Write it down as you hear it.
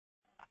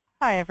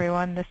Hi,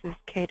 everyone. This is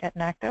Kate at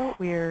NACTO.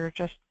 We're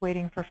just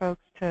waiting for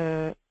folks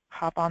to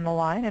hop on the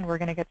line, and we're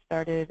going to get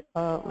started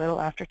a little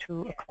after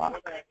 2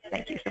 o'clock.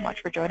 Thank you so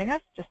much for joining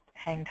us. Just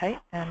hang tight,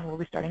 and we'll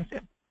be starting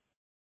soon.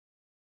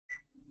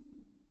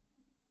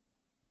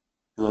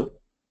 Hello.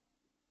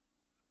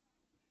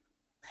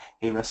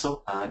 Hey,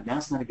 Russell.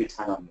 Now's not a good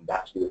time. I'm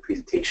about to do a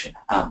presentation.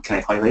 Can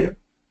I call you later?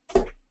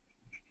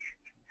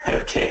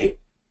 Okay.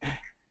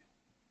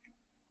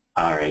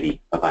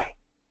 Alrighty. Bye-bye.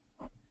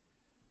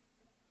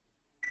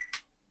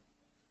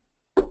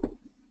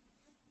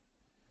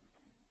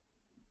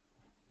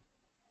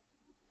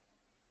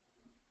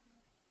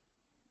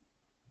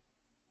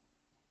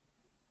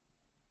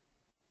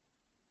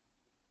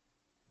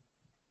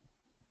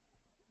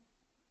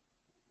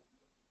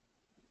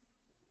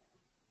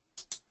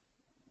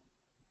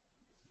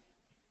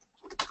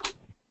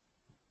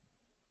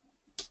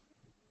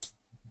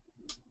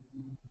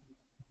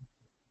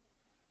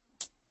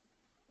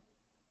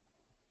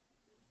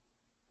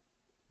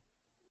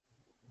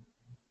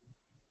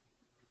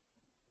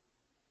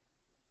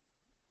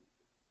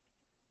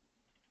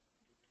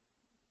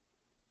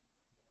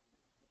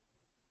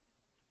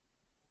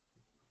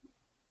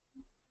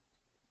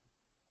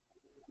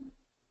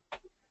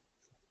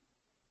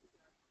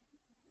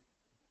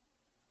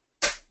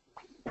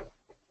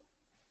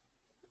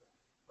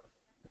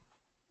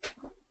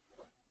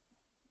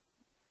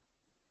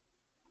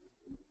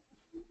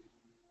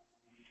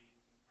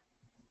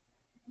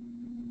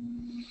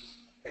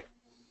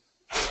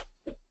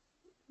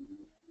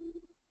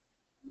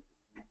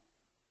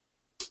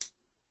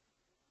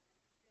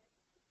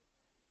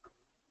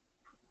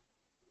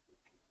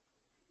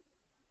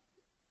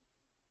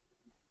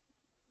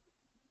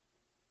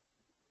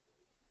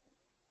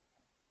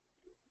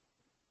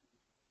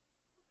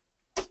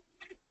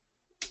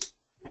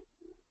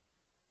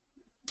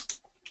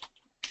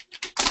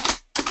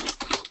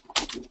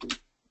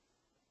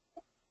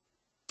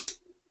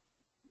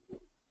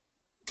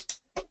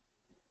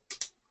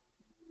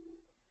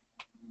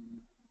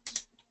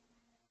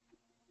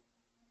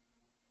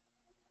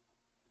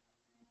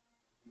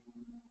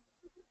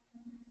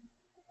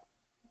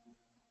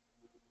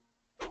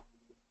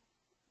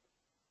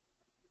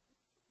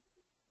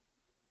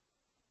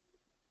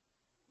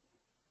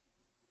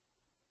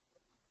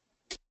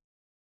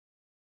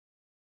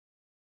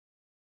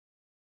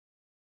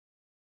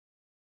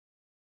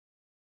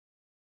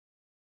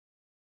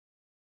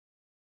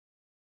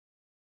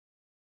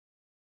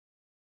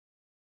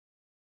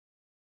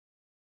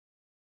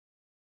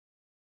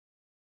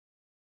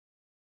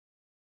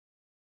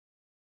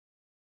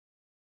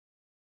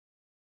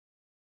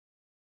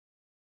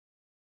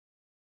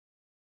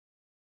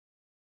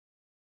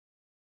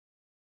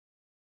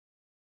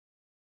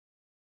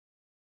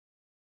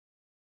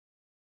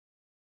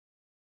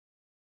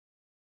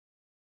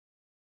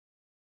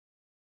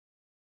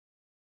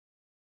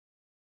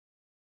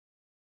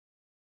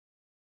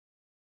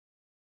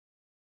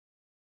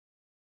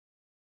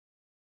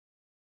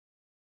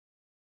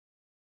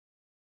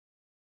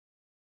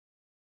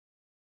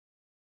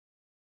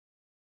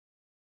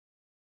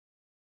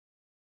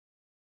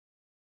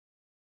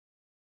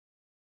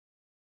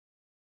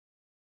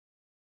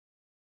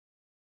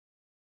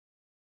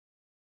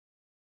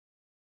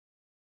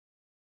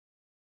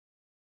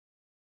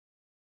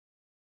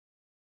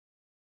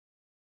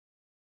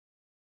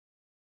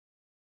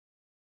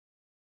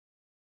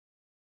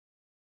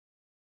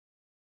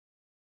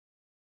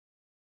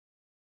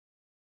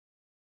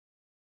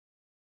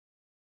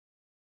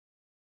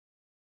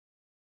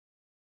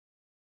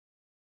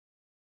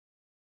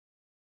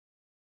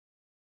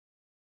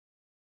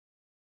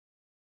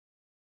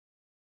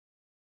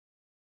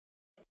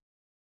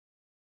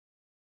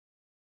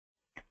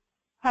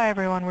 Hi,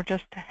 everyone. We're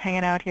just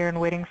hanging out here and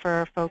waiting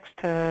for folks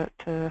to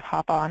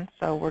hop on.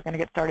 So we're going to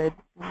get started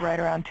right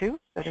around 2.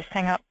 So just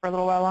hang out for a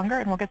little while longer,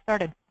 and we'll get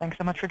started. Thanks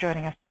so much for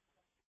joining us.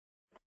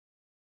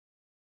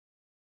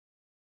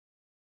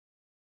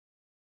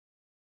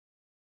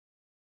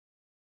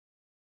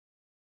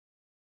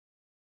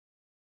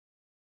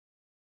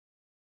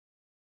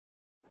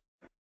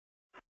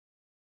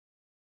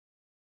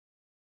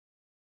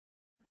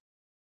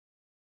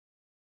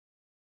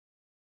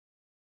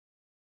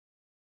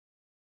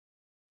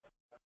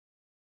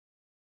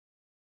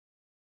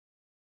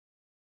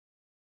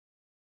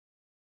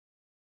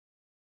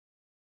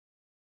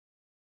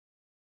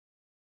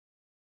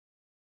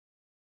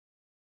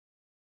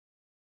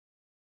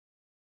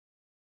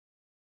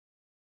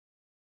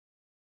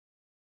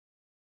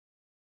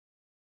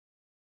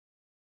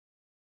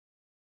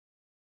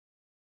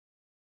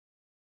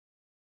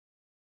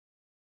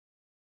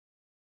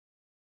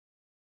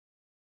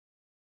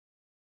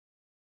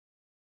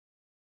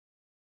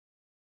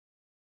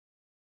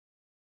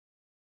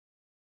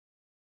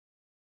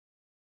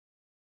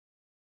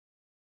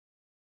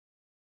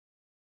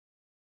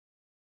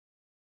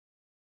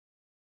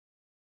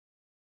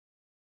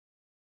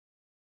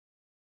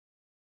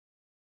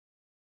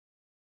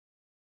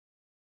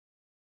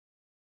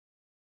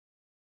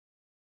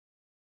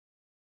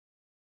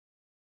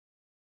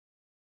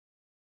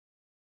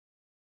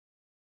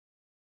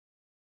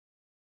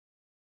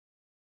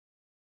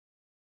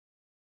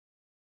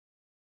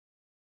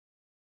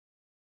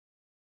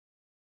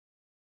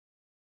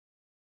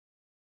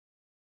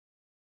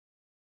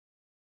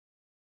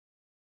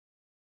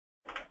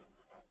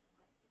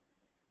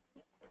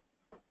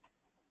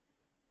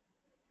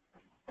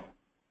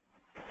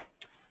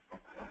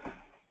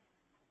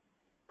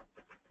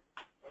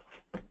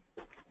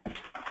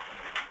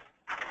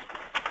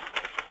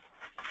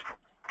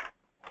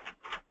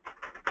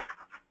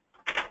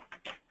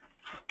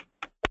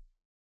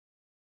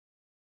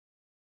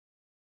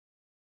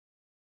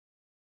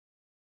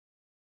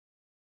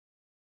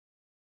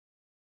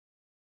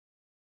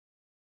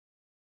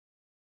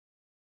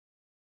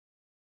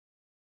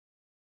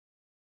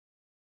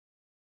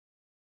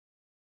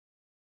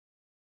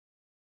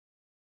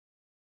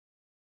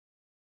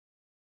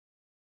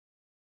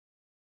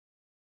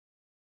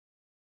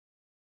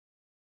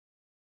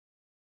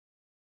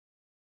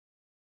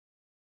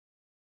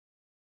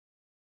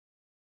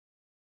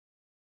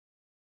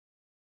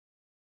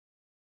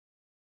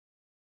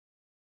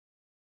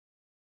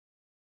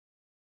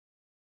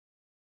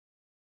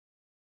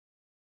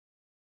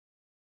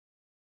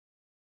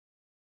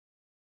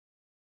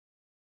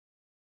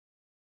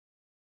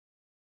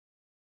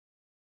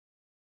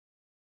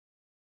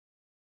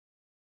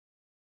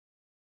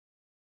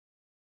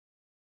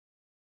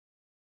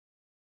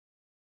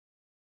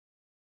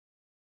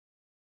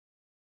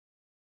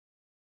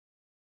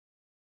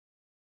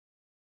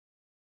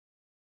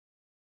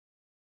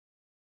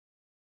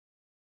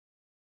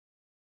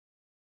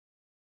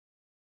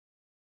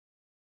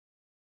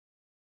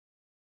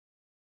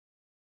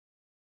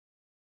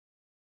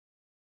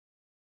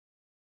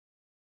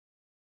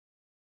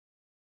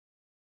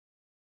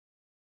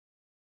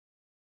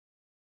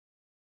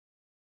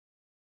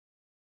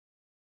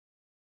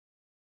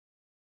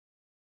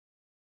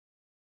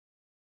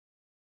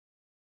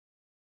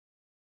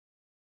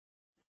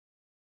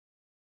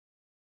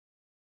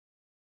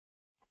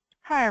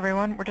 Hi,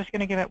 everyone. We're just going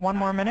to give it one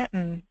more minute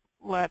and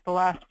let the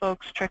last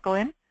folks trickle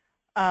in,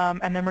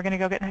 and then we're going to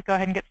go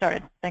ahead and get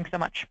started. Thanks so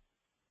much.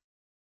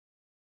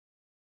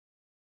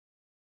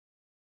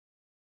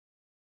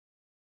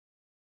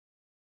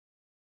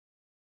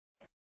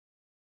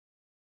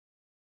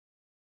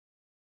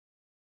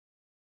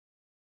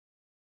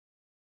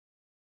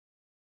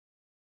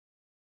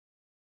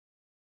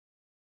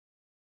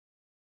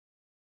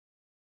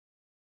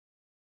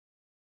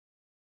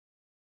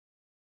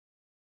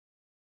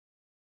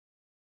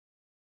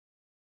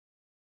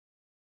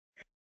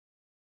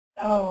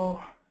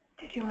 Oh,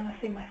 did you want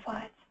to see my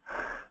slides?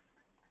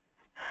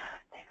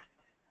 Thanks.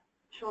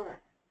 Sure.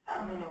 I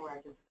don't know where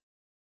I can.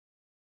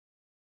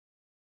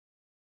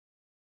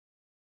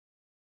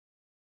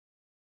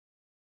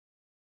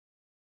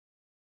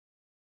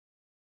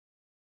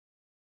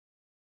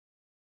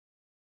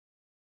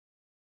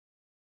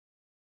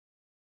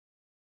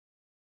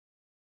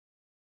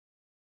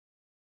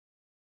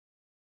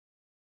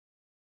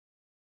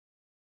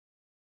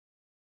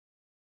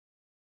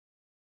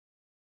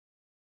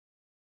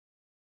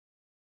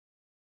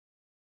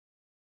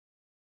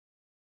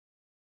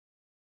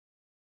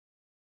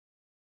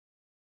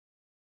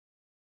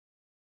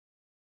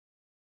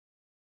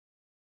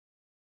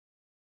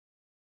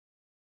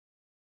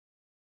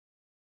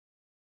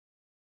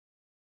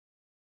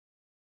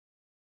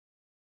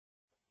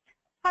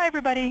 Hi,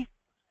 everybody.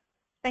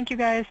 Thank you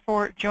guys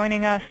for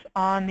joining us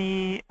on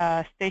the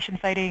station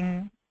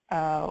siting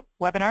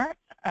webinar.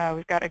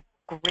 We've got a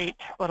great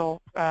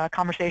little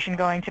conversation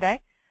going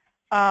today.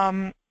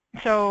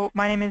 So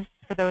my name is,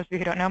 for those of you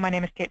who don't know, my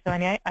name is Kate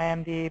Villeneuve. I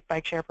am the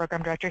Bike Share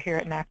Program Director here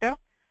at NACTO. So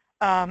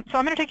I'm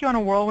going to take you on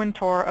a whirlwind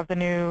tour of the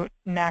new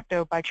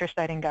NACTO Bike Share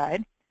Siting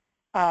Guide.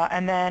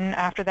 And then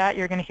after that,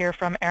 you're going to hear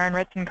from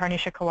Ritz and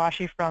Carniesha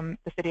Kwashie from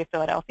the city of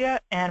Philadelphia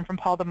and from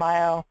Paul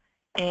DeMaio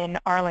in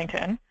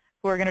Arlington,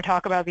 who are going to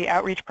talk about the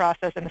outreach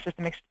process and the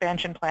system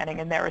expansion planning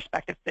in their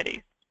respective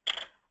cities.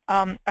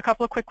 A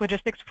couple of quick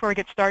logistics before we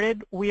get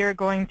started. We are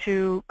going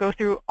to go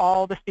through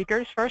all the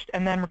speakers first,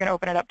 and then we're going to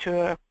open it up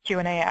to a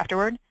Q&A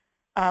afterward.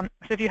 So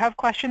if you have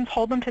questions,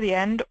 hold them to the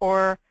end,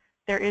 or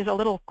there is a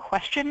little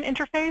question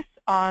interface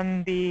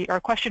on the, or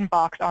question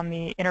box on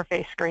the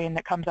interface screen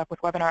that comes up with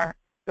webinar,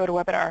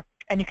 GoToWebinar,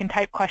 and you can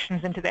type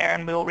questions into there,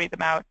 and we'll read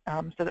them out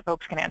so that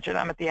folks can answer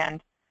them at the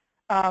end.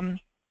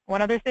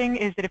 One other thing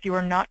is that if you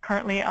are not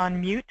currently on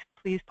mute,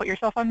 please put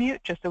yourself on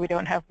mute, just so we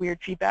don't have weird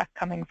feedback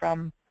coming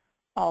from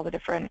all the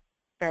different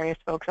various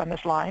folks on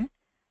this line.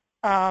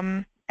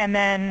 And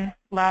then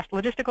last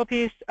logistical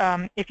piece,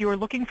 if you are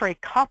looking for a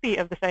copy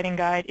of the siting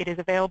guide, it is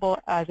available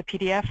as a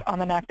PDF on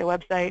the NACTO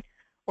website,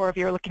 or if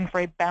you're looking for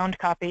a bound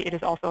copy, it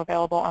is also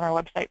available on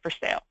our website for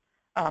sale.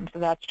 So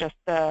that's just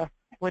the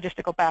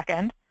logistical back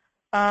end.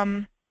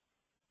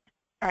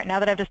 All right,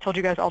 now that I've just told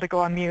you guys all to go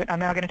on mute, I'm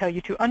now going to tell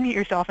you to unmute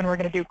yourself, and we're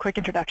going to do quick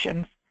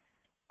introductions.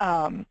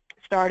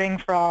 Starting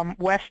from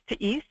west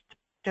to east,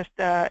 just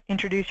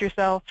introduce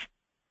yourself.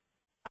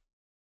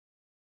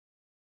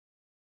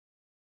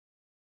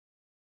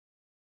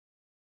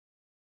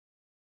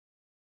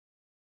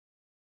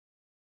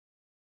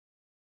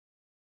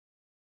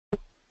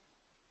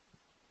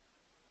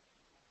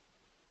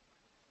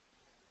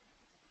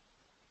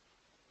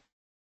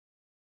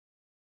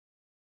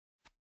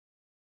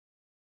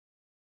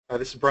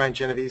 This is Brian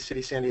Genovese,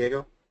 City San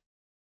Diego.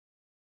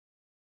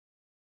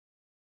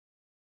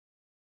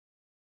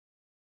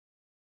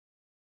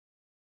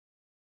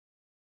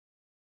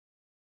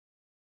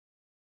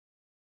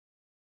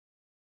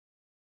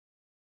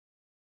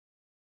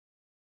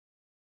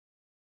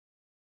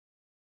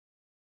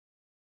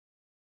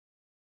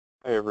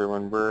 Hi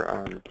everyone,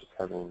 we're just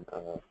having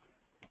a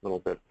little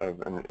bit of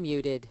an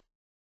muted.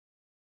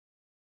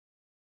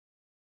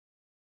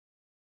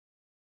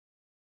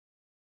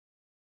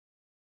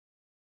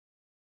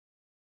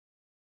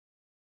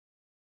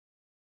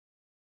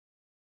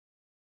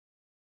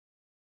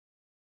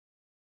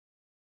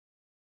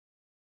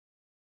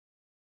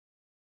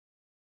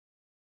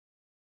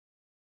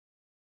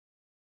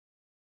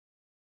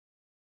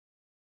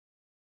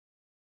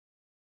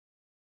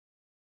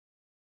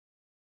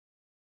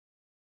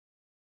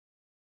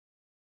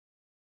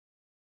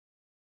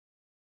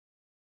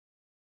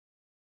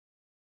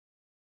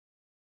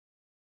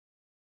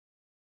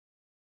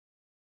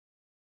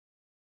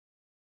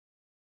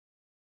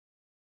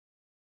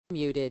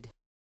 Muted.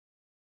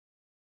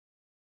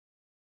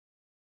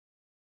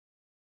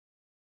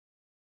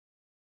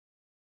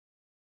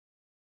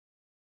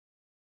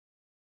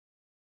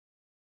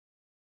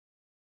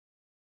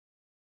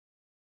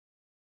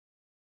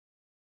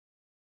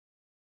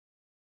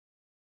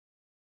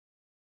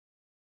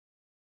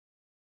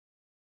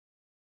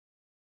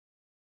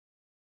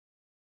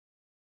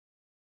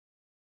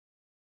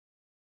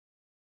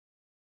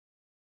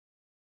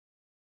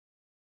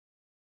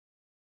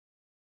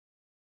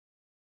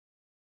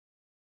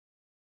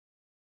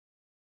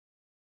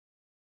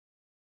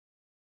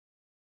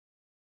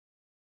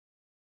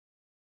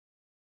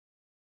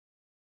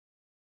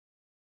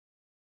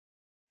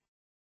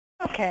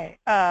 Okay,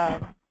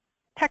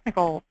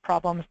 technical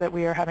problems that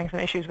we are having some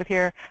issues with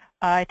here.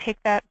 I take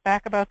that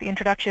back about the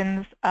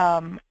introductions.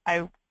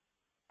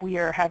 We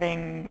are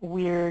having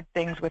weird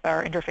things with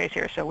our interface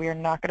here, so we are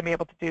not going to be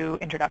able to do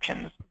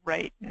introductions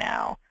right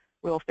now.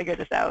 We'll figure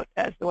this out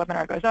as the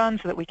webinar goes on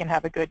so that we can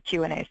have a good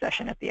Q&A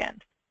session at the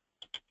end.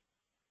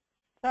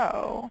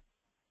 So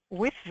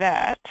with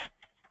that,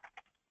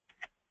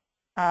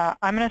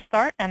 I'm going to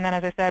start, and then,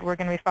 as I said, we're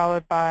going to be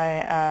followed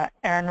by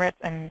Ritz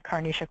and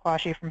Carniesha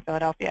Kwashie from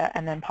Philadelphia,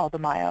 and then Paul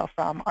DeMaio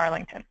from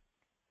Arlington.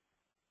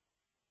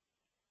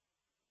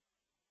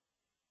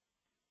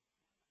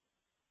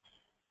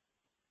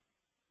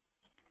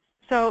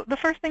 So the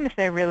first thing to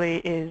say really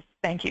is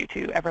thank you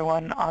to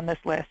everyone on this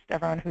list,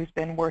 everyone who's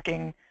been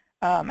working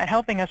and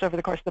helping us over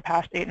the course of the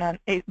past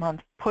 8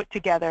 months put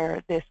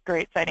together this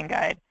great siting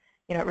guide.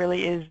 You know, it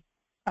really is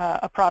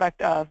a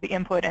product of the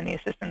input and the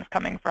assistance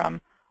coming from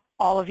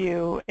all of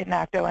you in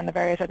NACTO and the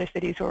various other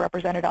cities who are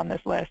represented on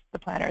this list, the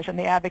planners and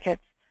the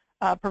advocates,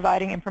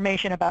 providing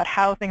information about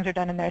how things are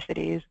done in their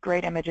cities,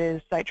 great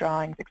images, site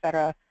drawings, et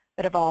cetera,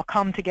 that have all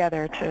come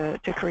together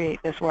to create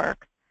this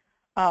work.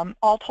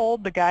 All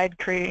told, the guide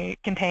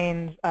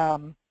contains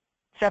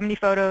 70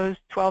 photos,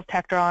 12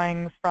 tech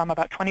drawings from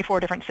about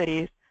 24 different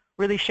cities,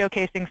 really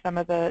showcasing some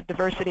of the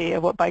diversity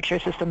of what bike share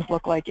systems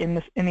look like in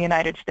the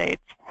United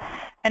States.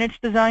 And it's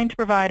designed to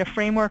provide a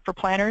framework for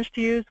planners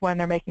to use when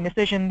they're making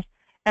decisions,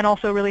 and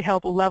also really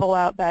help level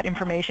out that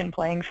information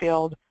playing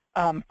field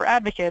for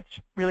advocates,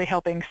 really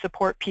helping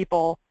support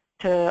people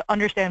to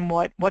understand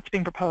what's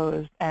being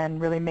proposed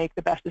and really make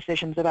the best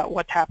decisions about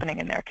what's happening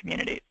in their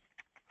communities.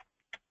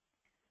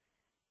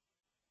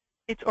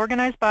 It's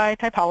organized by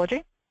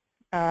typology,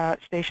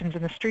 stations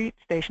in the street,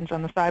 stations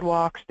on the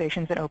sidewalk,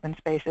 stations in open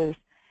spaces,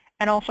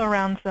 and also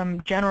around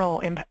some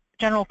general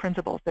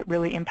principles that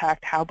really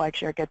impact how bike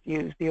share gets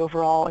used, the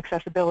overall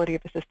accessibility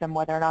of the system,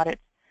 whether or not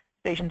its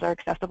stations are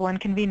accessible and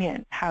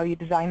convenient, how you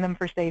design them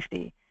for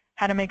safety,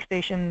 how to make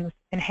stations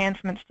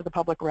enhancements to the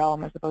public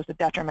realm as opposed to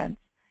detriments,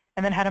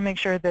 and then how to make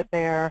sure that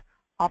they're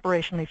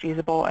operationally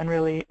feasible and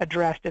really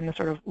addressed in the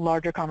sort of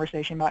larger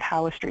conversation about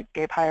how a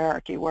streetscape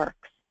hierarchy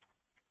works.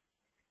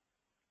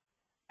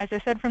 As I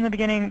said from the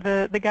beginning,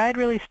 the guide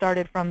really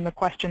started from the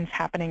questions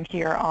happening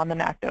here on the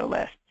NACTO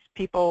lists.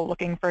 People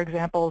looking for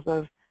examples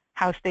of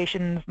how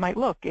stations might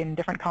look in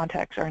different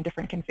contexts or in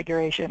different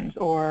configurations,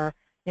 or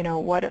you know,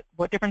 what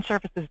different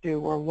surfaces do,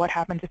 or what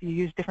happens if you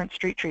use different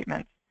street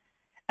treatments.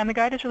 And the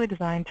guide is really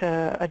designed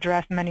to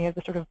address many of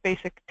the sort of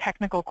basic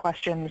technical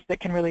questions that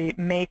can really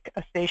make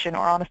a station,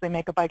 or honestly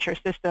make a bike share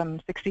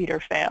system, succeed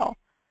or fail.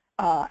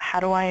 How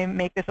do I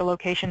make this a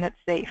location that's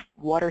safe?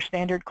 What are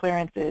standard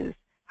clearances?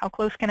 How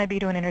close can I be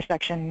to an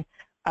intersection?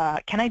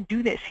 Can I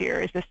do this here?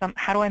 Is this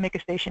how do I make a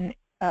station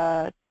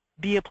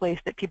be a place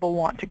that people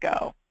want to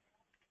go?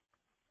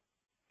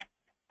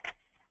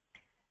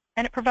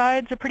 And it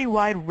provides a pretty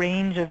wide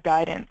range of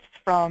guidance,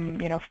 from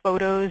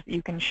photos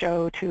you can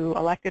show to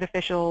elected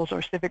officials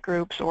or civic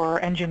groups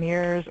or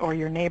engineers or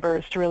your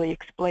neighbors to really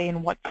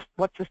explain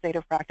what's the state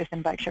of practice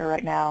in bike share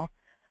right now.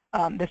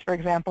 This, for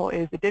example,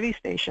 is the Divvy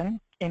station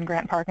in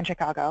Grant Park in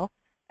Chicago,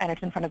 and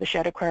it's in front of the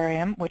Shed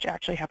Aquarium, which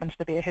actually happens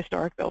to be a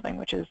historic building,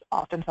 which is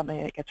often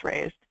something that gets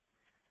raised.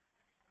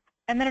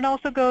 And then it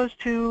also goes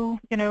to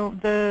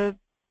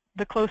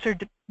the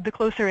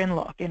closer in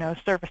look,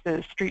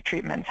 surfaces, street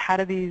treatments. How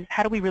do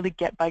we really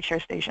get bike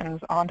share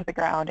stations onto the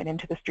ground and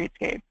into the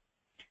streetscape?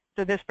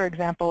 So this, for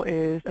example,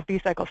 is a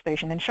B-cycle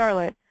station in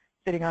Charlotte,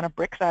 sitting on a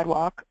brick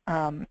sidewalk,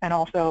 and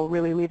also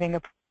really leaving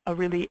a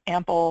really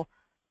ample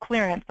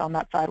clearance on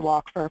that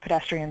sidewalk for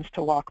pedestrians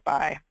to walk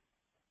by.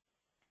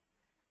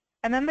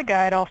 And then the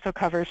guide also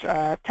covers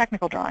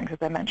technical drawings, as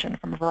I mentioned,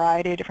 from a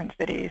variety of different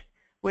cities,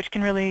 which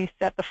can really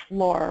set the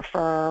floor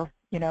for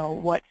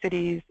what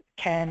cities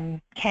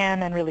can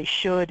and really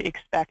should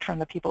expect from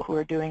the people who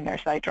are doing their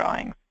site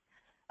drawings.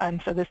 And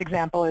so this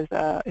example is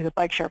a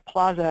bike share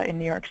plaza in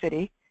New York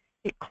City.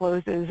 It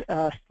closes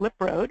a slip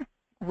road,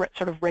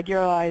 sort of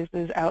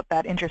regularizes out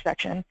that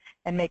intersection,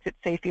 and makes it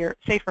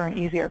safer and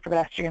easier for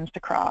pedestrians to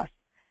cross.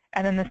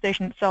 And then the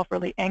station itself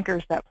really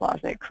anchors that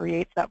plaza. It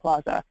creates that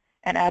plaza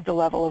and adds a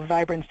level of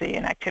vibrancy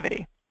and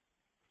activity.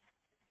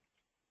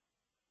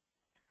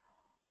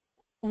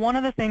 One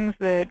of the things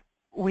that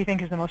we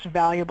think is the most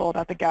valuable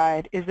about the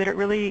guide is that it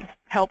really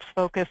helps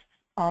focus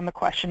on the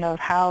question of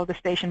how the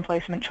station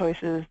placement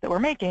choices that we're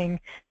making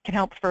can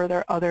help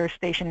further other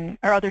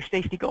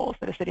safety goals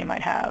that a city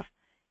might have.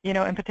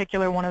 In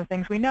particular, one of the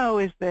things we know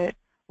is that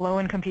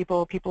low-income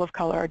people of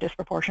color, are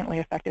disproportionately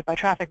affected by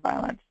traffic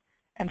violence.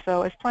 And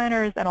so as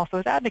planners and also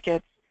as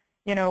advocates,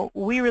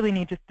 we really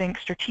need to think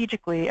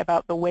strategically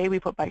about the way we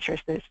put bike share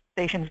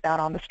stations down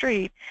on the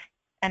street,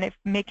 and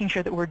making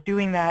sure that we're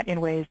doing that in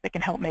ways that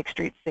can help make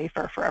streets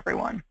safer for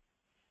everyone.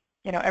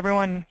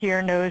 Everyone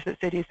here knows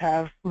that cities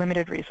have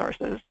limited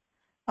resources.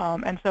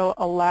 And so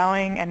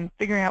allowing and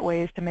figuring out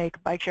ways to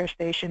make bike share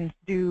stations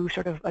do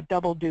sort of a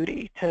double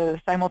duty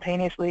to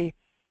simultaneously,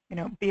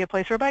 be a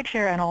place for bike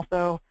share and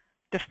also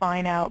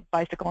define out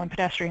bicycle and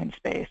pedestrian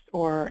space,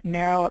 or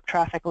narrow up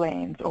traffic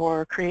lanes,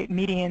 or create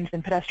medians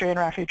and pedestrian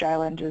refuge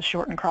islands,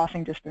 shorten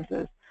crossing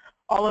distances.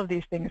 All of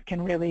these things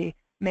can really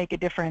make a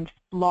difference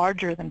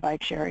larger than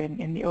bike share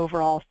in the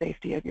overall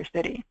safety of your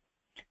city.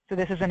 So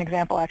this is an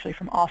example actually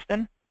from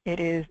Austin. It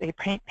is a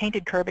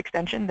painted curb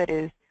extension that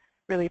is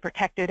really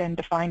protected and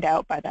defined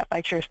out by that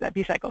bike share, that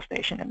bicycle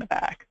station in the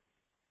back.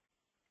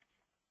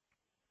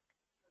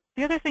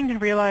 The other thing to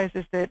realize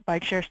is that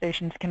bike share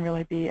stations can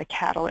really be a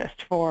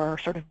catalyst for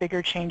sort of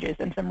bigger changes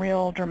and some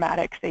real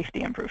dramatic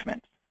safety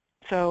improvements.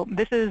 So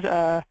this is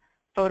a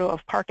photo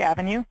of Park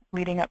Avenue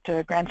leading up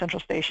to Grand Central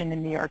Station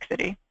in New York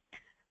City.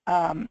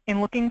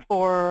 In looking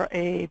for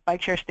a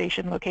bike share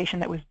station location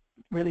that was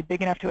really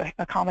big enough to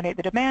accommodate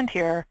the demand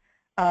here,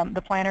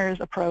 the planners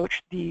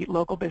approached the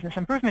local business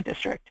improvement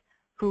district,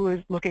 who was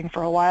looking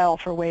for a while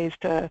for ways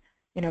to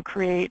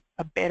create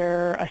a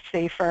better, a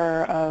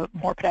safer, a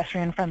more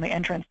pedestrian-friendly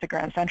entrance to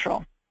Grand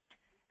Central.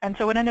 And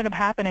so what ended up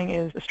happening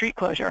is a street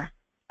closure,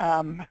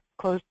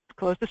 closed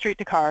the street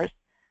to cars,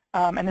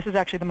 and this is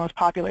actually the most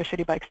popular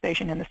city bike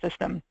station in the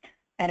system,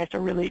 and it's a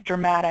really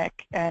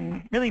dramatic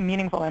and really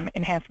meaningful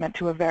enhancement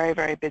to a very,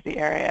 very busy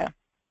area.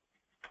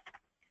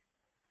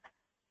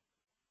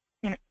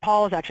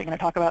 Paul is actually going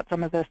to talk about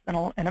some of this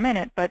in a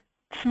minute, but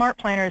smart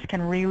planners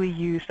can really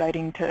use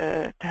siting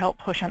to help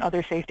push on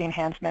other safety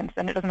enhancements,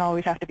 and it doesn't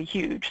always have to be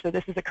huge. So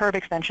this is a curb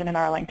extension in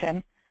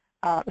Arlington.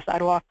 The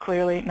sidewalk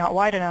clearly not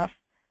wide enough,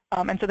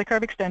 and so the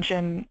curb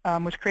extension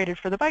was created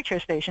for the bike share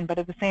station, but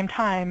at the same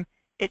time,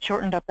 it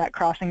shortened up that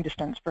crossing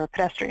distance for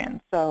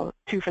pedestrians, so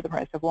 2 for the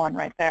price of 1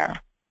 right there.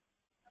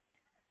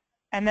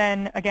 And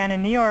then again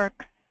in New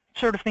York,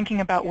 sort of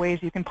thinking about ways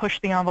you can push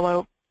the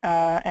envelope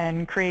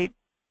and create,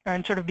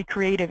 and sort of be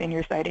creative in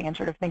your siting and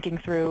sort of thinking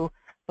through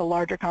the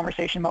larger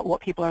conversation about what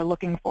people are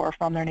looking for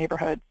from their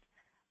neighborhoods.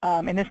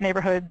 In this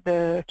neighborhood,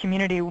 the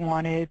community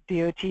wanted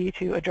DOT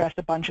to address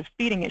a bunch of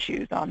speeding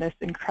issues on this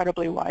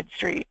incredibly wide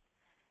street.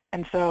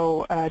 And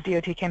so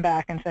DOT came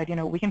back and said,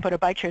 we can put a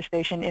bike share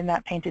station in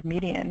that painted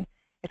median.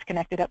 It's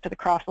connected up to the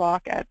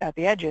crosswalk at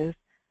the edges.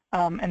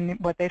 And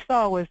what they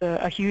saw was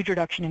a huge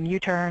reduction in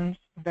U-turns,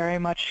 very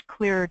much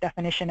clearer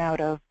definition out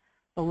of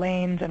the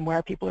lanes and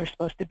where people are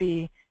supposed to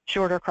be,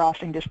 shorter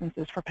crossing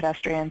distances for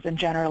pedestrians, and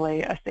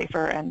generally a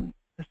safer and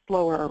a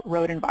slower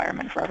road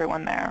environment for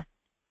everyone there.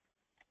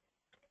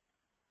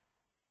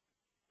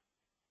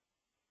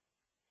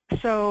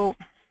 So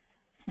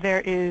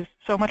there is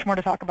so much more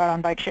to talk about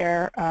on bike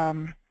share.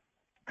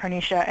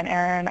 Carniesha and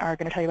Aaron are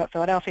going to tell you about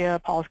Philadelphia.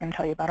 Paul's going to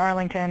tell you about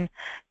Arlington.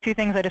 2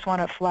 things I just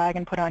want to flag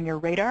and put on your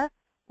radar.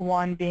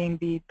 One being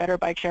the Better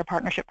Bike Share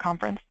Partnership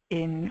Conference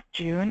in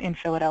June in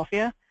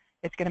Philadelphia.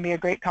 It's going to be a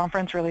great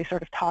conference, really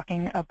sort of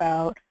talking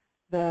about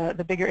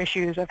the bigger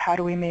issues of how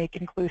do we make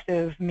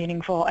inclusive,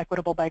 meaningful,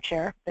 equitable bike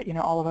share that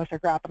all of us are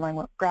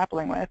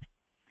grappling with.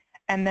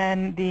 And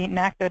then the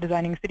NACTO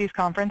Designing Cities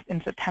Conference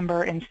in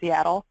September in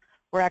Seattle.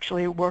 We're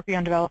actually working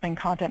on developing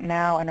content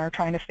now and are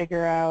trying to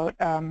figure out,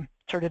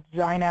 sort of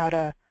design out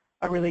a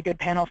really good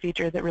panel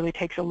feature that really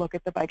takes a look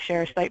at the bike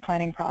share site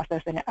planning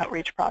process and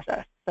outreach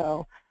process.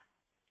 So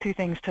 2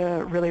 things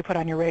to really put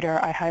on your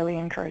radar. I highly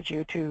encourage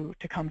you to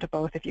come to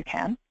both if you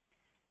can.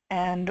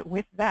 And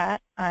with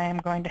that, I am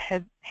going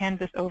to hand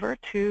this over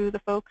to the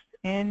folks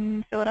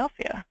in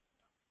Philadelphia.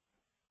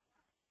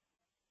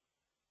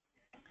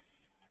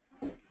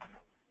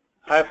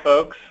 Hi,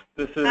 folks.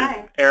 This is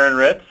Aaron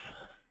Ritz.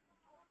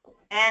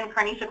 And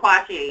Carniesha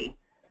Kwashie.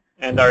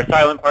 And our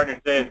silent partner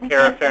today is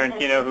Kara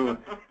Ferrantino, who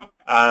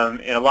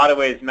in a lot of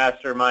ways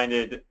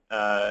masterminded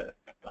the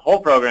whole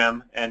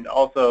program and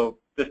also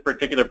this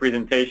particular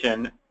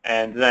presentation,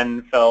 and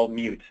then fell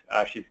mute.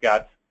 She's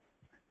got,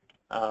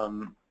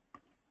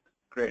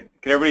 great.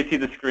 Can everybody see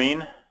the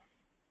screen?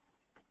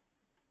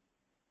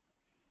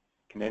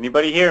 Can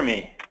anybody hear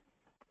me?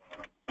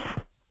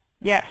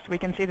 Yes, we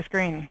can see the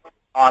screen.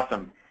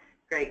 Awesome.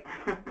 Great.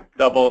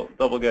 Double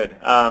good.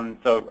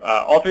 So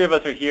all 3 of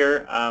us are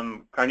here.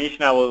 Carniesha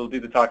and I will do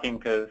the talking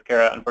because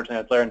Kara unfortunately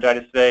has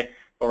laryngitis today,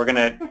 but we're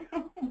going to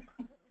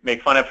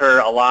make fun of her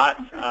a lot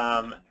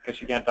because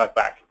she can't talk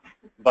back.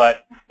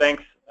 But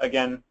thanks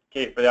again,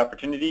 Kate, for the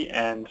opportunity,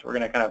 and we're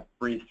going to kind of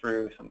breeze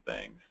through some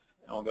things.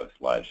 And we'll go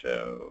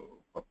slideshow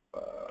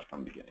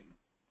from the beginning.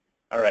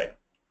 All right.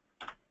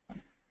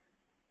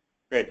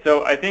 Great.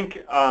 So I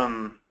think,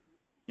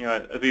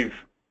 as we've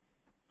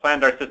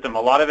planned our system,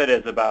 a lot of it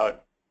is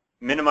about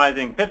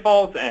minimizing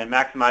pitfalls and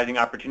maximizing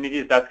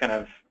opportunities. That's kind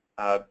of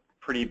a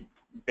pretty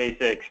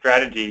basic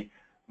strategy,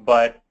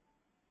 but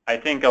I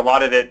think a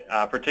lot of it,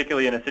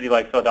 particularly in a city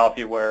like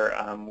Philadelphia, where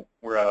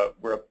we're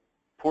a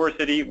poor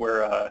city,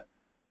 we're a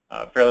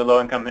fairly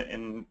low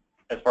income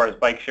as far as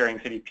bike sharing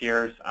city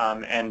peers,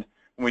 and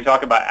when we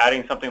talk about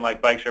adding something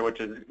like bike share,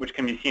 which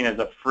can be seen as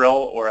a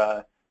frill or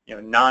a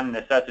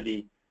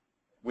non-necessity,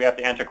 we have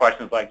to answer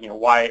questions like,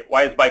 why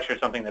is bike share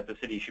something that the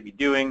city should be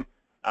doing?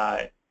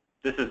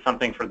 This is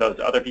something for those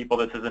other people.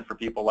 This isn't for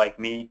people like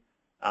me.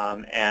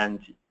 And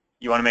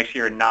you want to make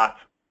sure you're not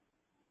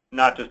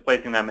just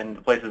placing them in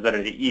the places that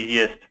are the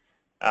easiest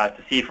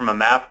to see from a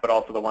map, but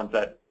also the ones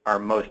that are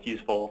most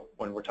useful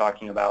when we're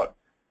talking about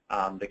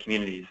the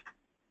communities.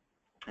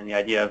 And the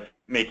idea of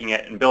making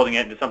it and building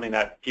it into something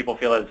that people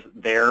feel is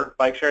their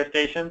bike share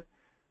station,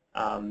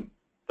 something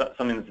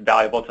that's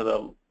valuable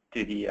to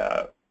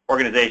the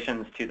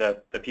organizations, to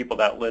the people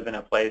that live in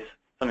a place,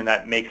 something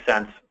that makes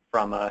sense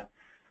from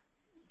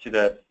to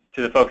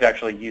the folks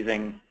actually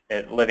using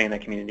it, living in the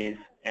communities,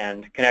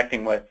 and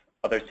connecting with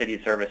other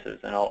city services.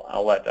 And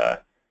I'll let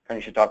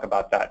Carniesha talk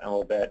about that in a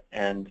little bit.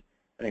 And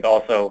I think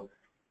also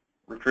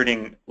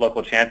recruiting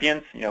local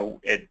champions. You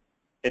know,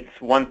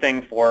 it's one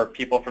thing for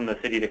people from the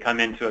city to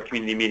come into a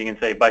community meeting and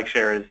say bike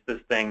share is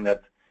this thing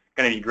that's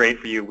going to be great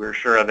for you, we're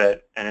sure of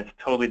it. And it's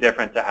totally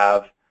different to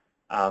have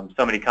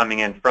somebody coming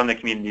in from the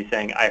community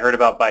saying, I heard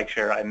about bike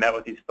share, I met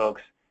with these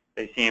folks,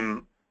 they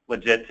seem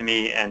legit to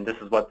me, and this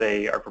is what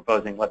they are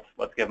proposing, let's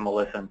give them a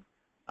listen.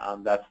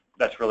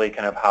 That's really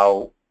kind of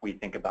how we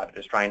think about it,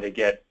 is trying to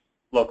get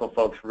local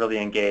folks really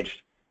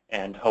engaged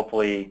and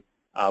hopefully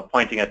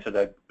pointing us to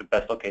the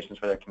best locations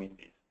for their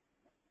communities.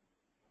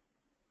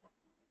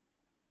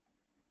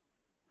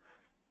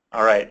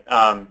 All right,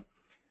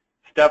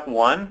 step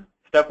one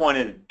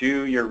is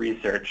do your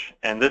research,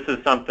 and this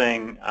is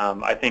something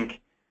I think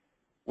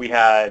we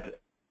are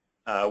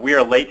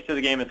late to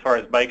the game as far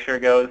as bike share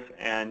goes,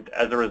 and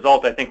as a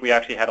result, I think we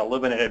actually had a little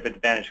bit of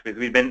advantage because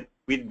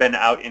we'd been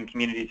out in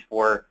communities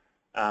for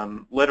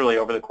literally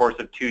over the course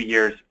of 2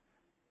 years,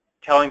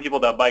 telling people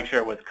that bike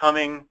share was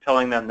coming,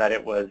 telling them that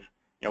it was,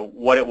 you know,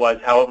 what it was,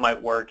 how it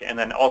might work, and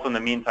then also in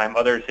the meantime,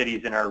 other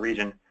cities in our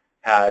region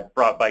had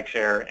brought bike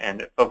share,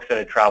 and folks that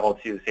had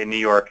traveled to, say, New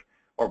York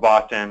or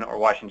Boston or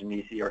Washington,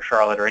 D.C. or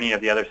Charlotte or any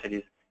of the other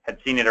cities had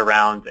seen it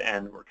around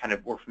and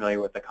were familiar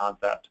with the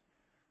concept.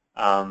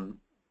 And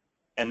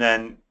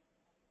then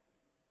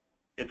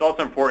it's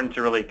also important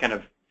to really kind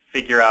of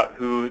figure out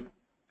who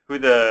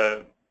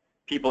the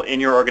people in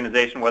your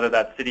organization, whether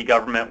that's city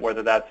government,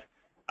 whether that's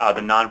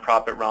the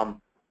nonprofit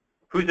realm,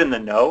 who's in the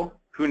know,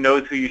 who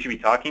knows who you should be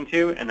talking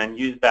to, and then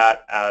use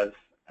that as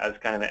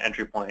kind of an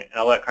entry point. And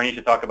I'll let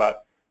Carniesha talk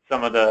about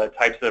some of the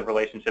types of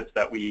relationships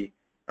that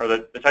or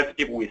the types of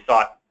people we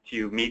sought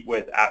to meet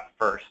with at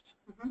first.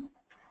 Mm-hmm.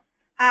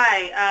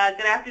 Hi,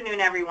 good afternoon,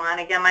 everyone.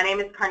 Again, my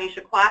name is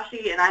Carniesha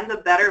Kwashie, and I'm the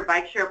Better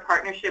Bike Share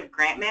Partnership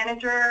Grant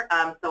Manager.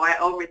 So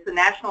it's a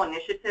national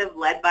initiative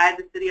led by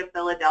the City of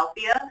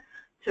Philadelphia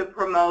to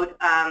promote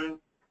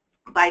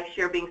bike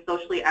share being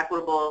socially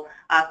equitable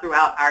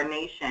throughout our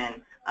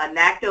nation.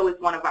 NACTO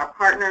is one of our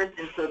partners,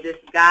 and so this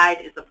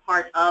guide is a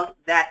part of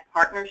that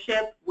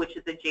partnership, which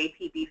is a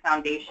JPB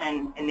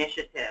Foundation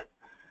initiative.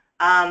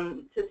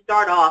 To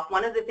start off,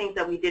 one of the things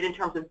that we did in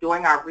terms of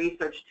doing our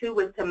research too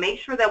was to make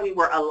sure that we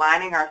were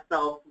aligning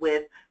ourselves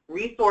with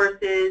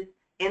resources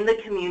in the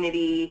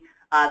community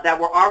that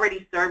were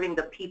already serving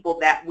the people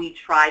that we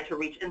tried to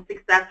reach and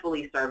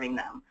successfully serving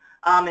them.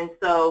 And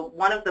so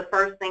one of the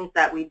first things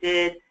that we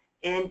did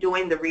in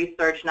doing the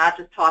research, not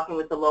just talking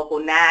with the local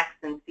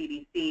NACs and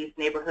CDCs,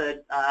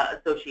 neighborhood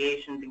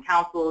associations and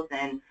councils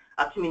and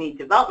community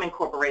development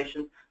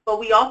corporations, but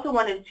we also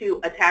wanted to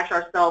attach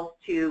ourselves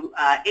to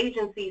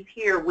agencies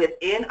here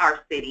within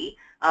our city.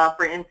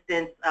 For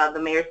instance, the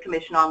Mayor's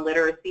Commission on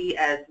Literacy,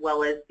 as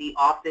well as the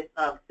Office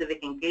of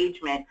Civic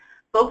Engagement,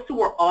 folks who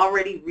were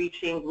already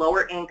reaching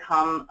lower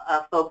income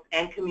folks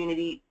and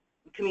communities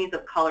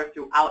of color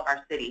throughout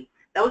our city.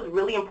 That was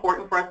really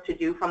important for us to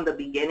do from the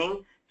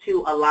beginning,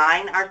 to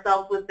align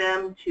ourselves with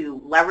them,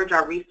 to leverage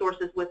our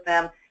resources with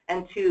them,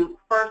 and to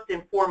first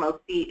and foremost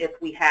see if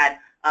we had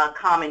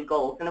common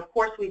goals. And of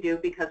course we do,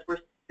 because we're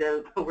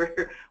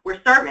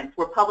servants,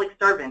 we're public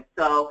servants.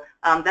 So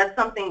that's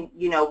something,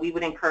 you know, we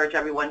would encourage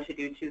everyone to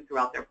do too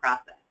throughout their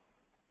process.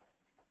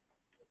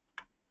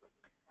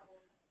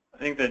 I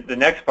think that the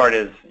next part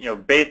is, you know,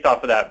 based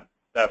off of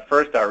that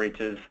first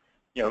outreach is,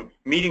 you know,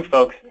 meeting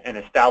folks and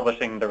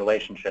establishing the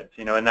relationships,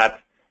 you know, and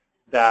that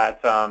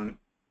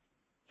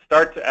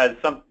starts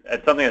at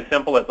something as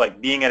simple as like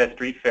being at a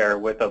street fair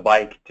with a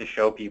bike to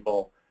show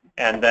people,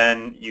 and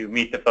then you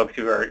meet the folks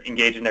who are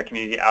engaged in their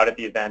community out at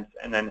the events,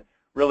 and then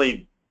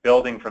really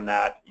building from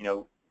that, you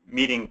know,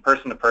 meeting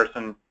person to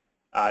person,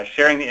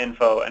 sharing the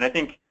info. And I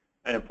think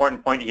an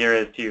important point here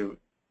is to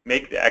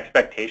make the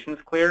expectations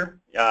clear.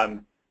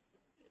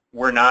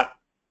 We're not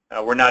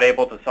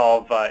able to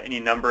solve any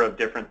number of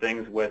different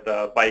things with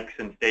bikes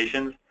and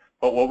stations,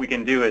 but what we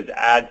can do is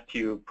add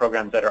to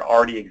programs that are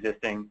already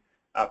existing,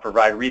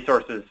 provide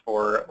resources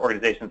for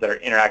organizations that are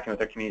interacting with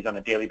their communities on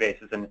a daily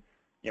basis, and,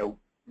 you know,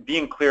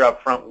 being clear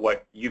up front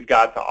what you've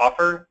got to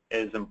offer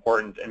is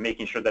important, and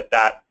making sure that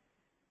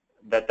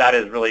that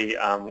is really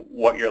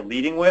what you're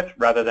leading with,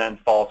 rather than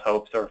false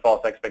hopes or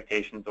false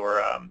expectations,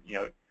 or you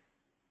know,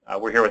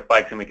 we're here with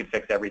bikes and we can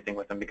fix everything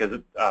with them, because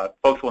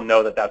folks will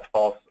know that that's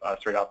false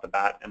straight off the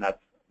bat, and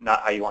that's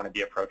not how you want to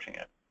be approaching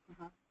it.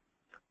 Mm-hmm.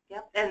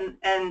 Yep,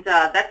 and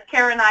that's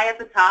Kara and I at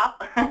the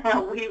top.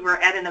 We were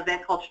at an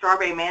event called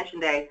Strawberry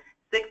Mansion Day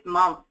 6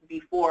 months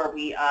before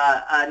we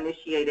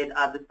initiated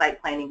the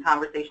site planning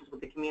conversations with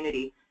the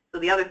community. So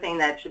the other thing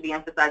that should be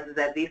emphasized is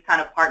that these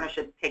kind of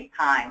partnerships take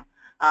time.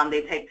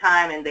 They take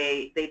time, and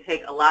they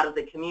take a lot of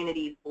the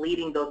communities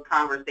leading those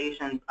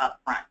conversations up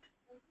front.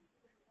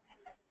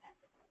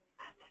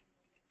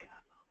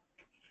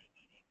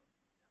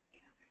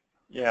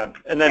 Yeah,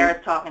 and then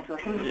Sarah's talking to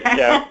him.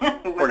 Yeah,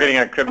 we're getting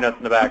our crib notes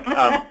in the back.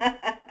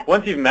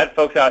 Once you've met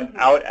folks out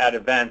at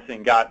events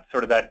and got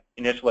sort of that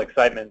initial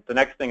excitement, the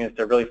next thing is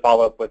to really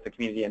follow up with the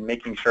community and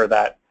making sure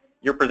that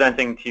you're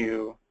presenting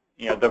to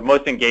the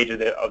most engaged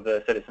of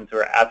the citizens who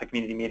are at the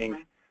community meetings,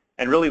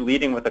 and really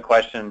leading with the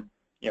question,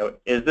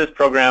 is this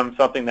program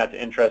something that's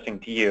interesting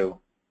to you?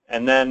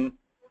 And then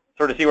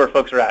sort of see where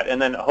folks are at,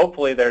 and then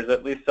hopefully there's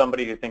at least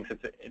somebody who thinks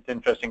it's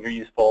interesting or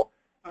useful,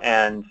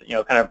 and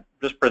kind of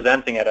just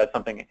presenting it as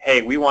something.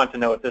 Hey, we want to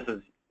know if this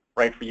is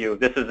right for you.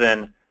 This is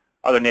in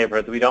other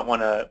neighborhoods. We don't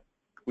want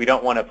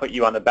to put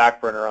you on the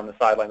back burner on the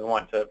sideline. We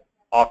want to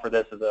offer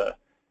this as a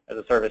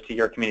service to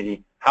your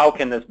community. How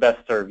can this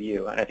best serve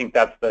you? And I think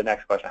that's the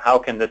next question. How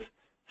can this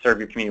serve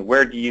your community?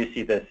 Where do you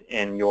see this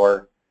in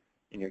your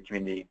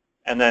community?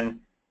 And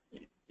then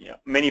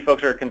many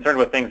folks are concerned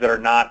with things that are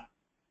not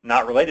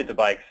related to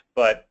bikes,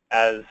 but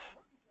as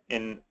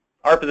in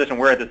our position,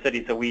 we're at the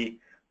city, so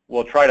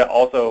we'll try to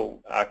also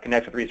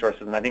connect with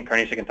resources, and I think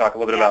Carniesha can talk a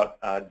little bit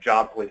about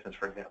job placements,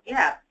 for example.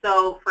 Yeah,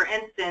 so for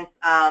instance,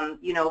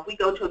 if we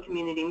go to a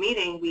community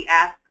meeting, we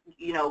ask,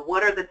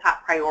 what are the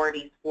top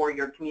priorities for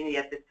your community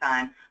at this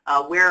time?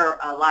 Where are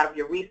a lot of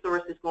your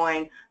resources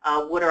going?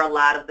 What are a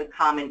lot of the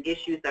common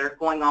issues that are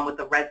going on with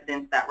the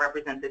residents that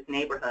represent this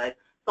neighborhood?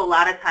 So a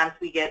lot of times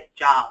we get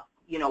jobs.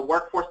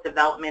 Workforce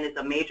development is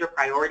a major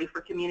priority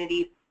for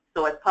communities.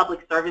 So as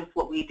public servants,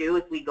 what we do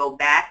is we go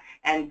back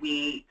and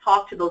we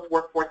talk to those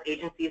workforce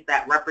agencies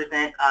that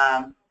represent,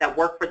 that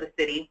work for the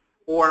city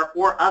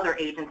or other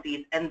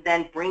agencies, and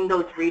then bring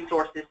those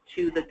resources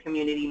to the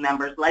community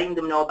members, letting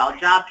them know about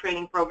job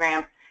training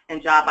programs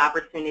and job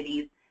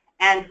opportunities,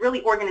 and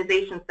really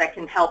organizations that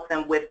can help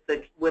them with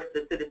the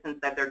citizens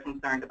that they're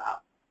concerned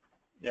about.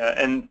 Yeah,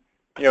 and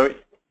a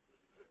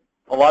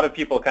lot of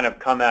people kind of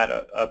come at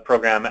a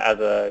program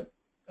as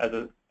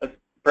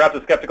perhaps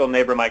a skeptical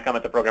neighbor might come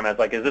at the program as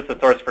like, is this a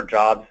source for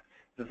jobs?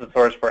 Is this a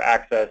source for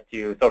access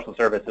to social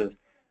services?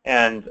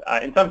 And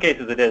in some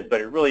cases it is,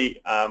 but it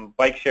really,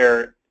 bike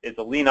share is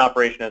a lean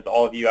operation, as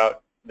all of you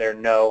out there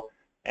know,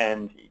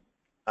 and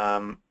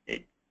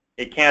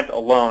it can't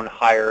alone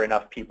hire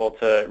enough people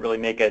to really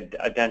make a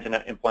dent in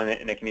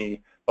employment in a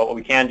community. But what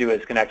we can do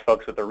is connect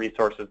folks with the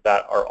resources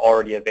that are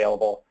already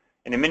available,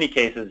 and in many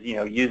cases,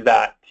 use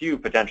that to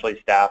potentially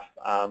staff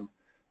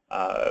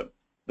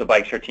the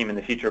bike share team in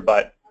the future,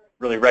 but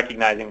really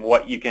recognizing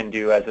what you can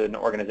do as an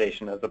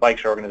organization, as a bike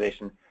share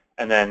organization,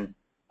 and then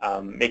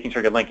making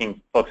sure you're linking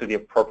folks with the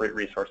appropriate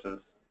resources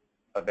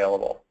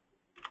available.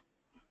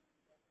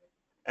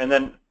 And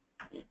then,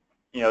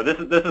 this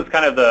is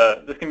kind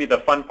of this can be the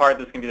fun part,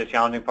 this can be the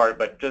challenging part,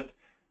 but just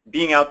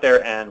being out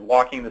there and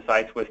walking the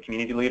sites with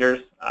community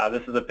leaders.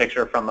 This is a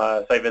picture from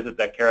a site visit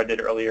that Kara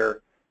did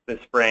earlier this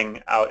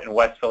spring out in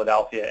West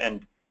Philadelphia,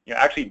 and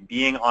actually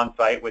being on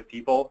site with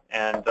people.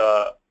 And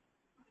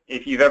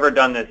if you've ever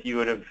done this,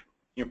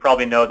 you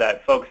probably know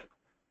that folks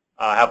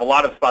have a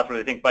lot of spots where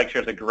they think bike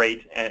share is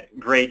great and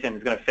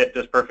is going to fit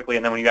just perfectly,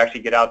 and then when you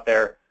actually get out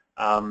there,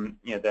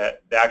 the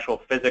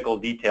actual physical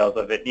details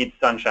of it needs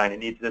sunshine, it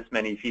needs this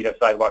many feet of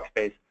sidewalk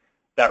space.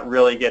 That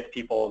really gets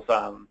people's,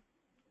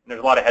 there's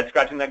a lot of head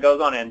scratching that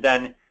goes on, and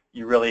then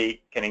you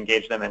really can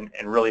engage them and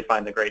really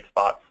find the great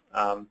spots.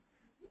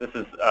 This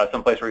is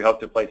someplace where we hope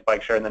to place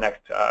bike share in the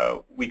next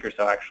week or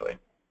so, actually.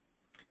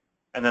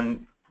 And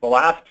then the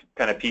last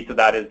kind of piece of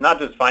that is not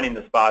just finding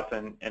the spots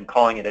and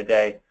calling it a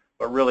day,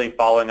 but really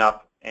following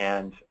up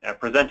and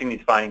presenting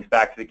these findings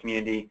back to the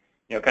community.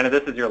 Kind of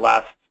this is your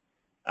last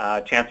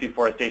chance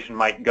before a station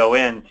might go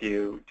in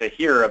to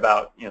hear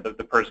about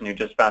the person who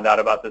just found out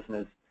about this and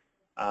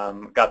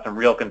has got some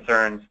real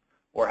concerns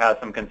or has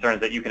some concerns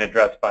that you can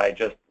address by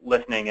just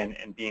listening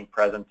and being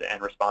present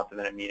and responsive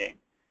in a meeting.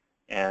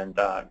 And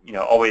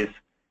always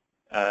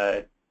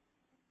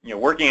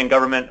working in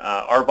government,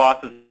 our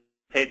bosses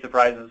hate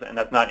surprises, and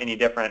that's not any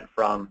different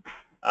from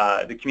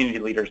the community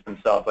leaders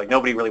themselves. Like,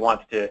 nobody really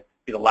wants to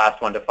be the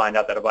last one to find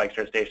out that a bike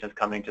share station is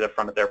coming to the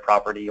front of their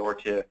property or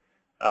to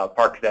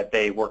park that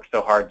they work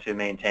so hard to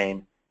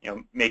maintain.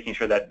 Making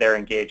sure that they're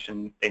engaged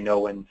and they know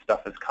when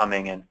stuff is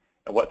coming and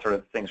what sort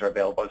of things are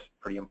available is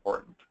pretty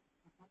important.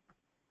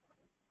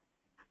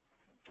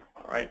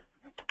 All right.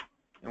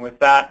 And with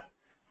that,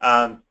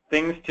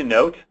 things to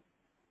note.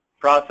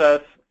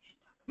 Process,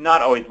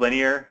 not always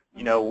linear.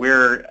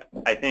 We're,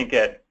 I think,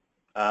 at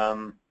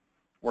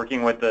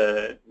working with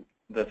the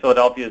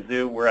Philadelphia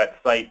Zoo, we're at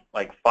site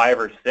like 5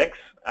 or 6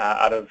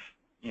 out of,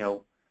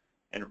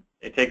 and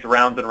it takes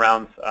rounds and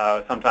rounds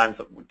sometimes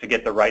to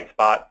get the right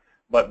spot.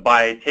 But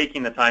by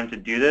taking the time to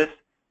do this,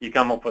 you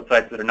come up with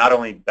sites that are not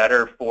only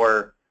better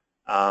for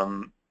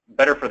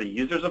the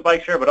users of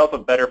bike share, but also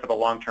better for the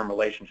long-term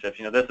relationships.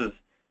 This is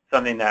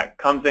something that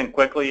comes in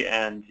quickly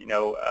and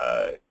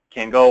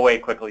can go away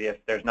quickly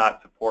if there's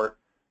not support.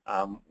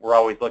 We're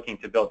always looking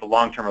to build the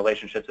long-term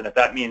relationships, and if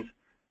that means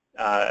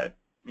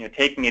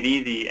taking it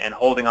easy and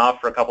holding off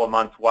for a couple of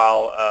months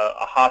while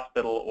a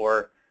hospital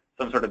or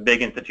some sort of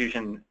big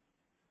institution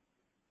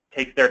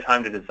takes their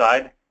time to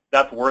decide,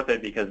 that's worth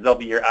it because they'll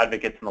be your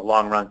advocates in the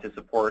long run to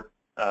support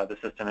the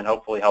system and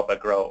hopefully help it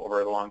grow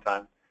over a long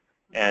time.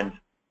 And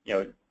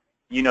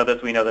you know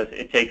this, we know this,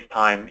 it takes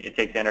time, it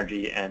takes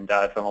energy, and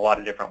it's in a lot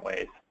of different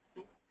ways.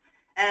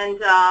 And,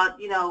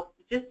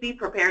 just be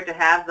prepared to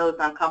have those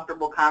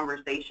uncomfortable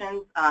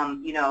conversations.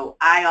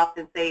 I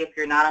often say if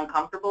you're not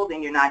uncomfortable,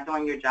 then you're not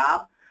doing your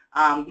job.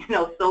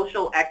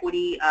 Social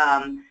equity,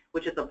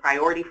 which is a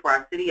priority for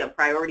our city, a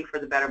priority for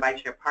the Better Bike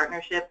Share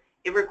Partnership,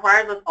 it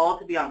requires us all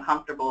to be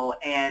uncomfortable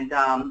and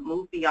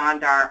move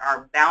beyond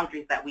our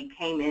boundaries that we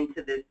came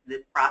into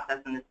this process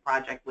and this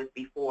project with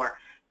before.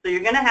 So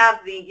you're going to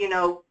have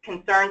the,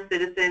 concerned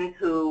citizens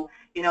who,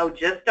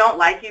 just don't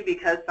like you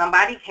because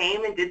somebody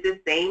came and did this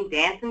same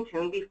dance and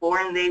tune before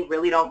and they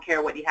really don't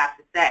care what you have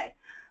to say.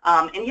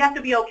 And you have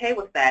to be okay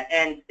with that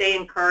and stay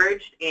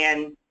encouraged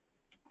and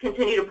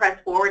continue to press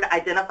forward,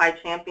 identify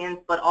champions,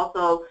 but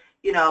also,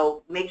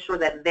 make sure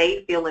that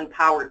they feel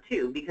empowered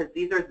too because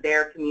these are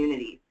their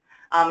communities.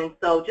 And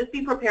so just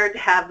be prepared to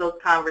have those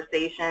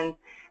conversations.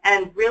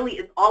 And really,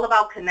 it's all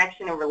about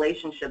connection and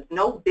relationships.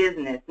 No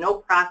business, no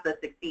process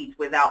succeeds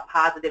without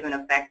positive and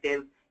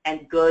effective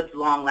and good,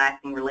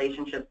 long-lasting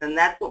relationships. And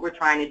that's what we're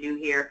trying to do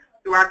here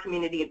through our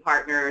community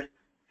partners,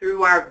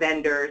 through our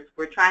vendors.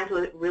 We're trying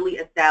to really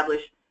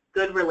establish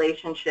good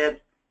relationships,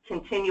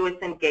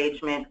 continuous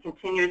engagement,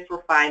 continuous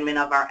refinement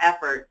of our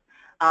efforts,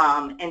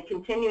 and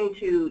continuing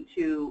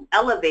to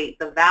elevate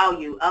the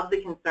value of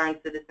the concerned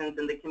citizens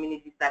and the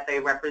communities that they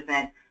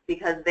represent,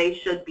 because they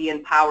should be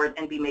empowered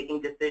and be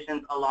making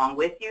decisions along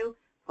with you,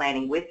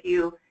 planning with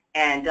you.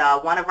 And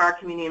one of our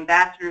community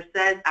ambassadors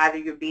says either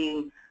you're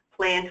being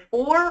planned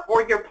for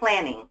or you're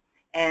planning.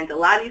 And a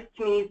lot of these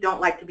communities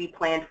don't like to be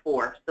planned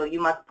for, so you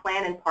must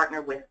plan and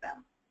partner with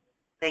them.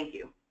 Thank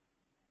you.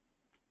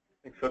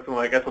 Thanks, folks. Well,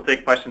 I guess we'll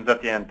take questions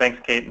at the end. Thanks,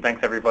 Kate, and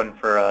thanks, everyone,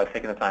 for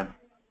taking the time.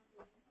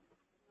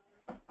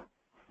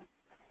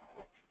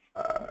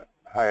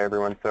 Hi,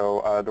 everyone.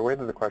 So the way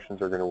that the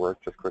questions are going to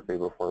work, just quickly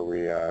before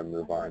we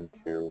move on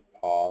to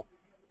Paul,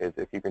 is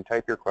if you can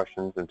type your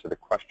questions into the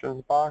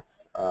questions box,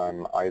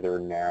 either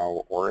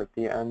now or at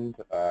the end,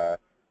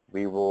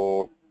 we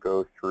will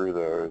go through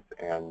those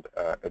and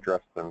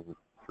address them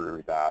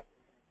through that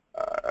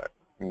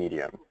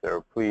medium.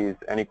 So please,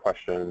 any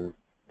questions,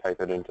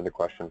 type it into the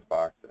questions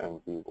box,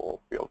 and we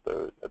will field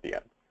those at the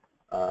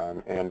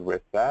end. And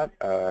with that,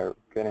 I'm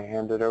going to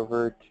hand it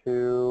over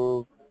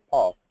to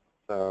Paul.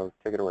 So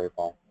take it away,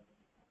 Paul.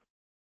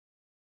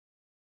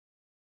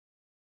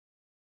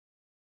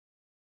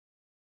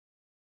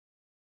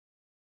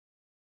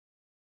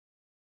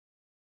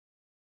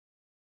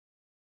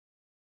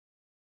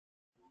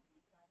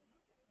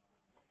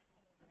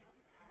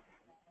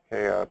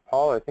 Okay,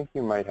 Paul, I think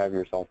you might have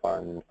yourself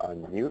on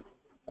mute.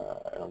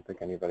 I don't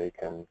think anybody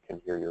can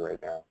hear you right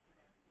now.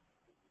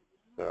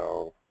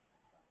 So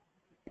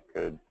if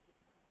you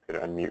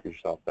could unmute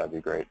yourself, that'd be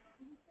great.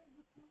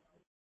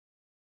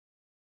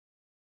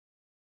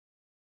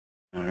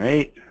 All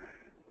right.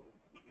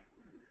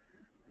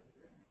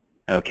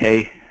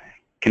 Okay.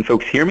 Can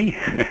folks hear me?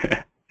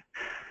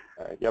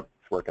 Yep,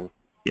 it's working.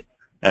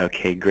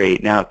 Okay,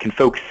 great. Now, can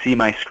folks see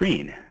my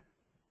screen?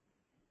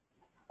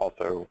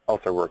 Also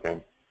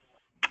working.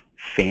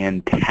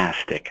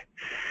 Fantastic.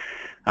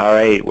 All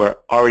right, we're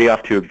already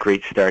off to a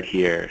great start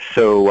here.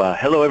 So,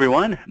 hello,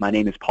 everyone. My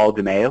name is Paul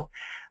DeMaio.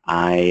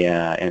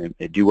 I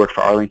do work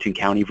for Arlington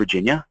County,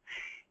 Virginia.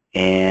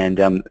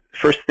 And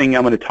first thing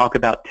I'm going to talk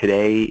about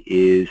today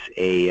is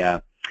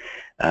a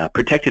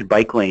protected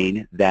bike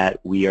lane that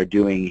we are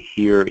doing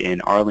here in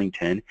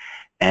Arlington.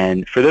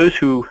 And for those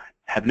who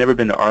have never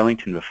been to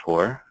Arlington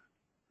before,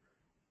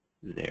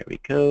 there we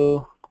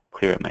go,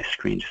 clear up my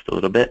screen just a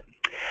little bit.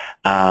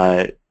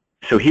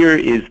 So here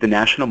is the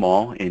National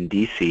Mall in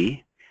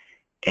DC,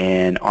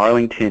 and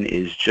Arlington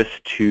is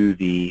just to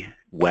the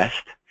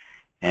west.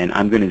 And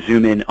I'm going to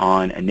zoom in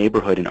on a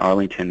neighborhood in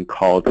Arlington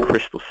called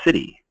Crystal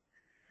City.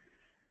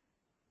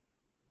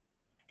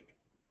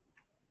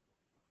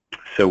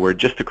 So we're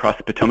just across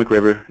the Potomac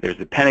River. There's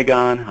the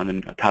Pentagon on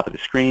the top of the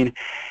screen,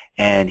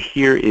 and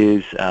here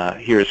is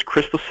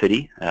Crystal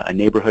City, a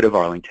neighborhood of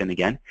Arlington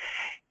again.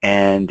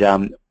 And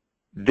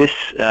this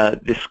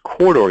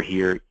corridor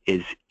here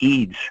is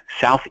Eads,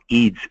 South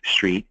Eads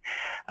Street.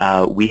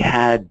 We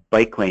had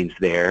bike lanes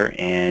there,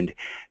 and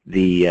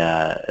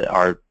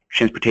our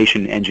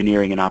transportation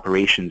engineering and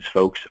operations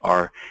folks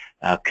are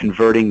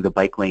converting the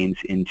bike lanes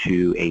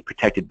into a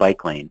protected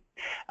bike lane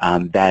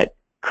that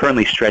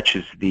currently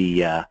stretches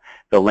the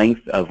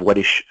length of what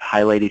is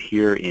highlighted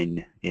here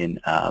in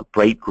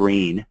bright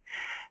green,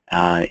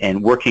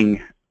 and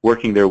working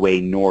their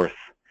way north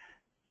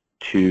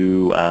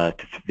to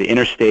the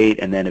interstate,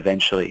 and then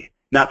eventually,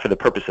 not for the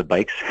purpose of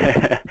bikes,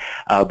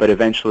 but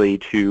eventually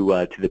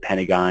to the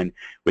Pentagon,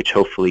 which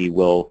hopefully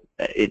will,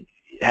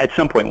 at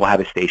some point, we'll have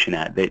a station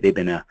at. They've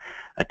been a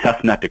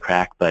tough nut to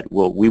crack, but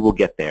we will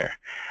get there.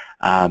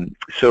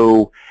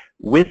 So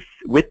with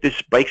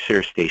this bike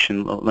share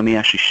station, let me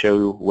actually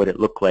show what it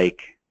looked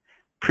like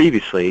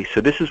previously.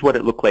 So this is what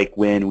it looked like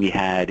when we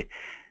had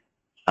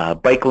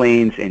bike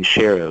lanes and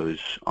sharrows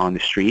on the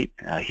street.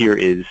 Here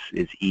is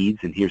Eads,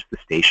 and here's the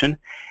station.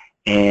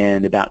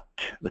 And about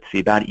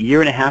a year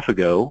and a half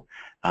ago,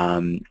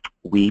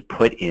 we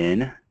put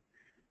in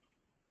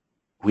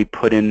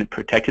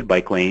protected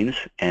bike lanes,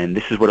 and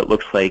this is what it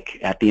looks like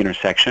at the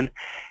intersection.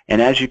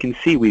 And as you can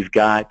see, we've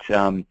got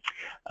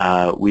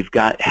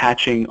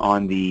hatching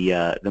on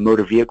the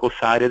motor vehicle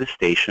side of the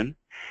station,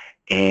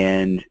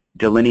 and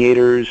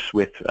delineators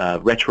with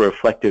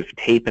retroreflective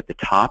tape at the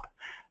top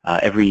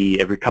every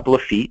couple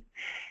of feet,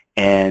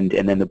 and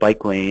then the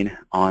bike lane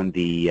on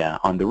the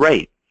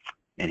right.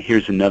 And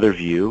here's another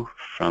view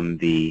from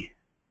the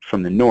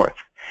north.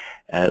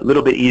 A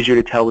little bit easier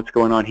to tell what's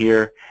going on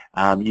here.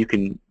 You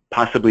can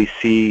possibly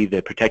see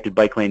the protected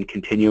bike lane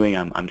continuing.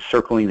 I'm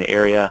circling the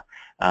area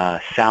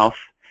south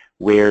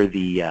where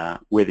the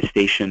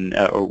station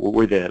or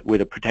where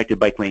the protected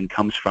bike lane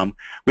comes from.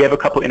 We have a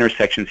couple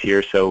intersections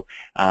here, so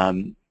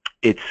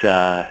it's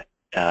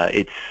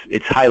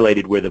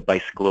highlighted where the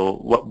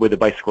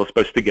bicycle is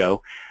supposed to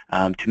go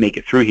to make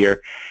it through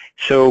here.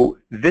 So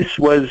this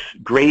was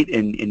great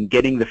in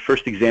getting the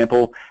first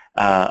example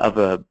of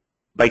a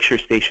bike share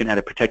station at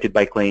a protected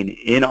bike lane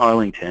in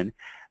Arlington.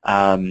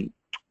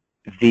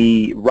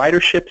 The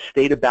ridership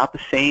stayed about the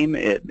same,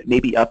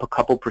 maybe up a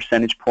couple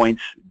percentage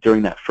points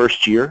during that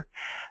first year.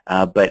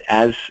 But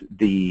as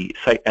the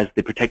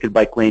protected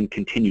bike lane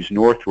continues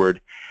northward,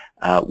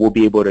 we'll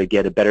be able to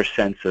get a better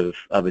sense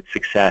of its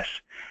success.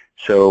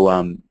 So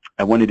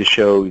I wanted to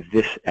show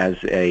this as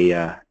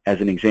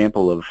an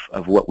example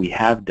of what we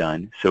have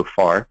done so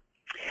far.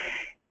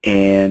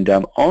 And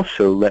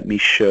also let me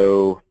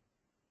show,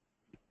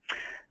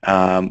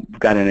 we've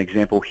got an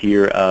example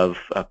here of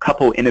a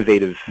couple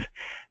innovative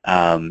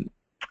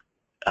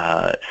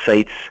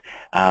sites.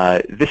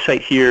 This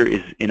site here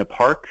is in a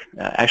park.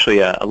 Actually,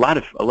 a lot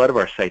of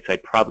our sites,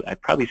 I'd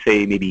probably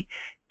say maybe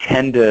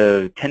 10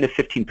 to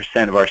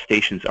 15% of our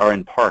stations are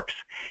in parks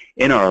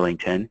in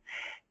Arlington.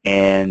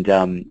 And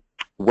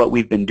what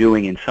we've been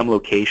doing in some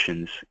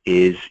locations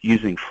is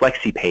using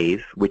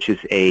FlexiPave, which is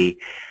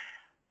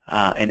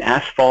an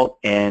asphalt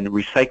and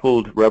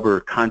recycled rubber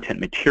content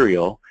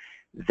material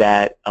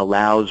that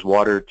allows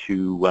water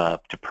to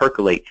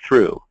percolate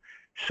through.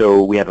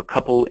 So we have a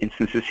couple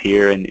instances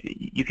here, and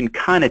you can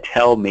kind of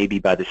tell maybe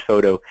by this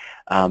photo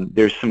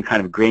there's some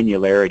kind of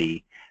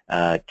granularity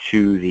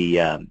to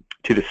the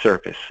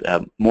surface,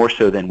 more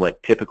so than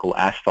what typical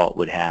asphalt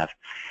would have.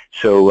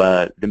 So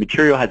the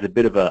material has a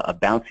bit of a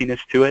bounciness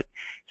to it.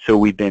 So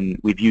we've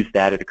used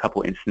that at a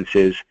couple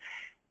instances,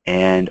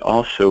 and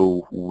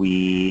also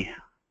we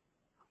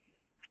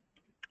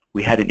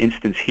had an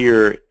instance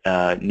here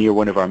near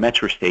one of our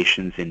metro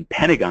stations in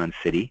Pentagon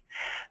City,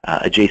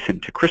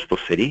 adjacent to Crystal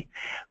City,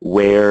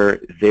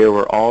 where there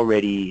were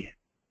already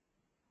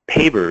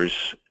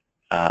pavers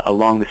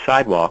along the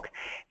sidewalk,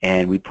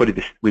 and we put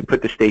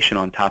the station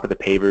on top of the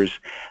pavers,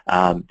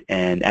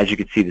 and as you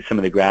can see, some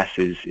of the grass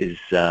is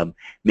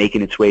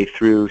making its way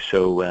through,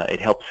 so it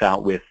helps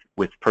out with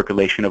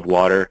percolation of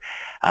water.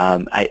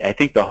 I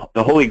think the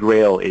holy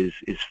grail is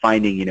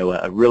finding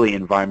a really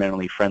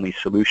environmentally friendly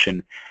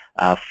solution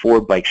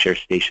for bike share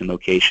station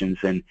locations,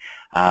 and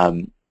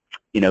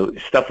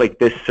stuff like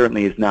this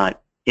certainly is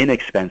not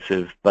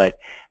inexpensive, but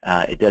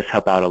it does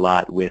help out a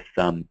lot with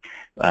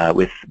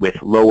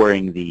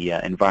lowering the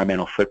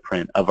environmental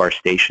footprint of our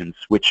stations,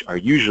 which are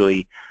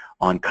usually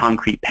on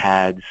concrete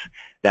pads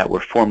that were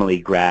formerly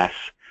grass,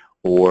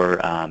 or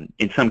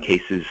in some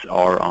cases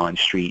are on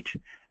street,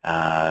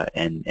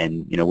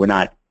 and we're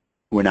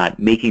not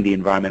making the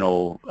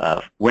environmental,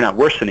 we're not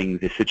worsening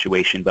the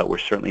situation, but we're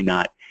certainly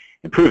not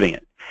improving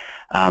it.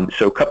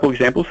 So a couple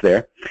examples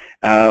there.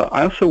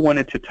 I also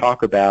wanted to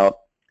talk about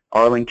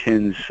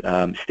Arlington's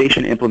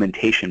station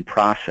implementation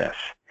process.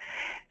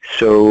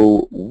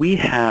 So we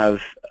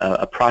have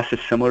a process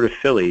similar to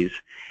Philly's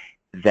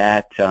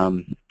that,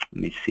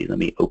 let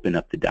me open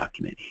up the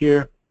document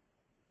here.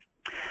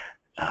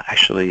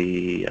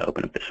 Actually,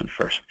 open up this one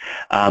first.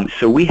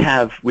 So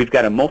we've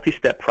got a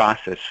multi-step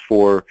process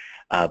for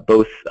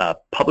both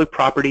public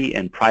property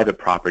and private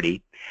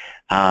property.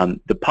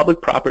 The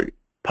public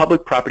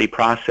property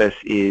process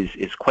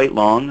is quite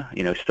long.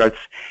 Starts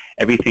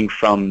everything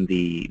from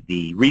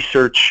the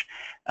research,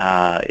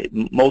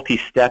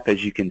 multi-step,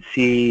 as you can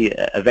see,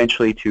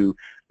 eventually to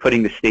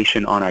putting the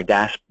station on our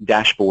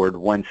dashboard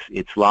once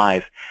it's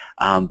live.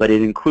 But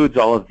it includes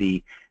all of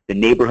the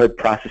neighborhood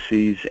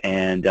processes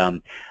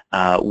and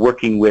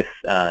working with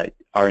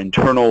our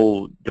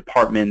internal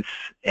departments,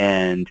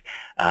 and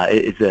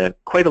it's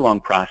quite a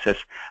long process.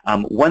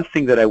 One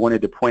thing that I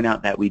wanted to point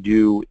out that we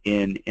do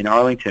in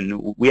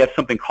Arlington, we have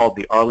something called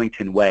the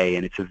Arlington Way,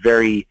 and it's a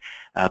very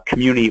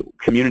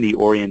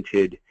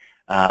community-oriented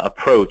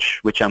approach,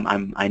 which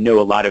I know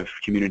a lot of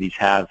communities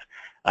have.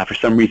 For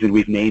some reason,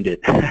 we've named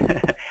it.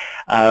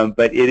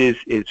 But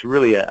it's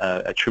really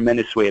a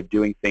tremendous way of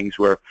doing things,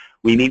 where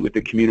we meet with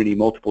the community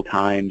multiple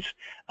times.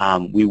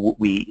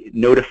 We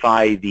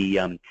notify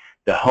the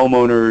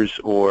homeowners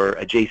or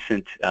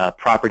adjacent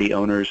property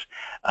owners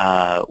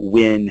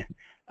when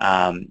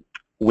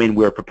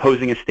we're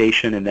proposing a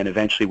station, and then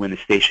eventually when the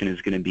station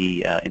is going to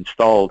be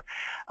installed.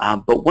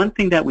 But one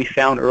thing that we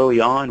found early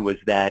on was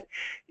that,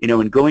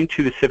 in going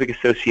to the Civic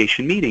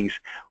Association meetings,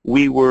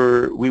 we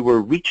were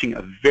reaching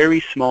a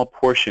very small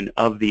portion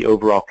of the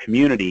overall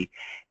community.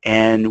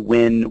 And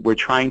when we're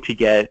trying to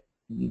get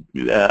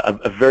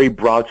a very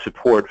broad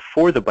support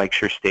for the bike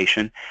share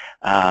station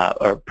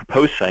or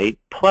proposed site,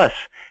 plus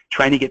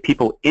trying to get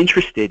people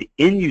interested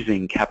in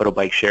using Capital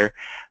Bike Share,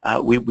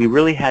 we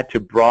really had to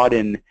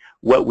broaden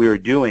what we were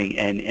doing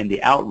and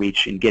the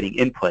outreach and getting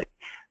input,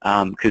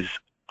 because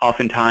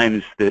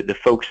oftentimes the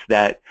folks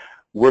that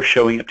were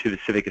showing up to the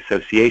Civic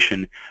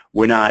Association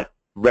were not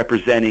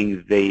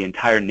representing the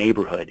entire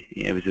neighborhood.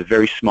 It was a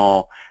very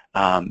small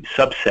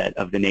subset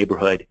of the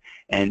neighborhood,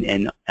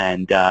 and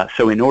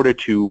so in order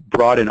to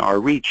broaden our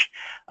reach,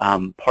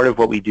 part of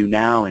what we do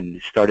now, and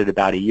started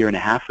about 1.5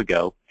 years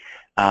ago,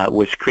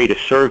 was create a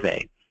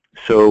survey.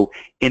 So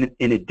in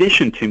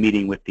addition to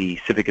meeting with the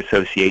Civic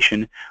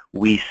Association,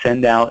 we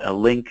send out a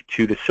link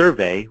to the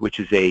survey, which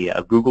is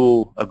a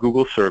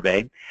Google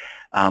survey,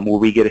 where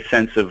we get a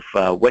sense of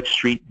what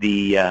street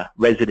the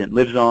resident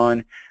lives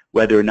on,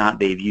 whether or not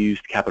they've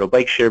used Capital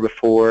Bike Share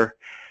before,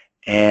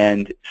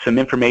 and some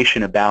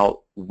information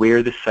about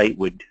where the site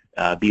would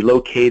be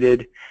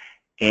located,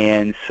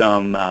 and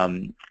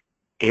some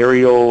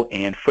aerial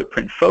and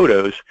footprint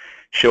photos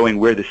showing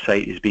where the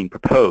site is being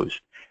proposed.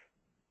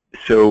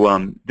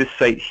 So this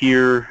site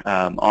here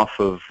off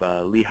of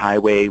Lee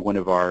Highway, one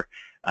of our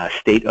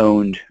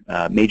state-owned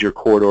major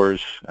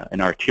corridors,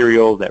 an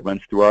arterial that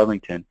runs through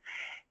Arlington,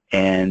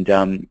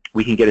 and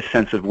we can get a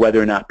sense of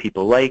whether or not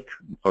people like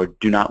or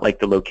do not like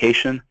the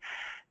location,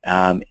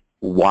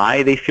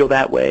 why they feel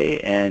that way,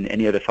 and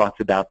any other thoughts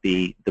about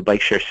the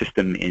bike share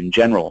system in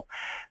general.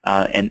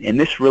 And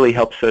this really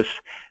helps us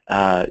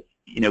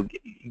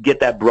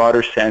get that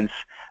broader sense.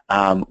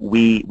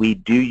 We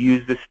do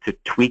use this to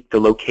tweak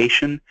the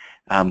location.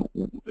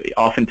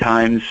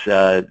 Oftentimes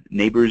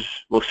neighbors,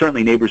 well,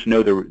 certainly neighbors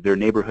know their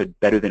neighborhood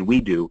better than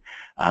we do,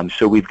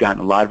 so we've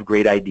gotten a lot of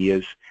great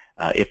ideas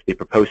if the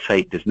proposed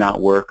site does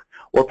not work,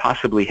 or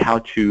possibly how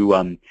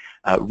to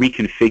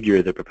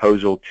reconfigure the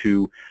proposal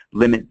to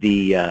limit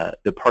the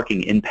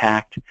parking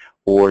impact,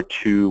 or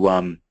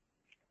to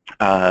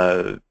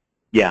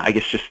I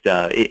guess just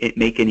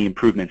make any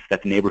improvements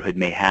that the neighborhood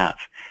may have.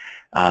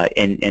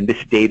 And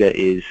this data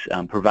is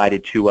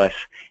provided to us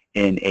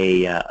in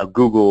a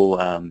Google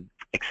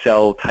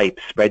Excel type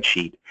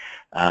spreadsheet.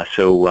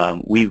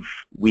 So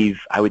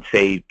we've I would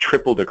say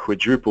tripled or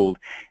quadrupled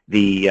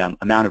the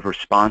amount of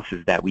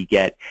responses that we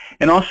get.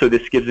 And also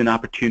this gives an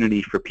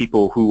opportunity for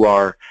people who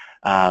are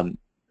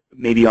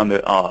maybe on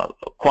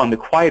the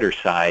quieter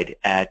side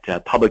at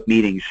public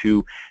meetings,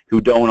 who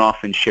don't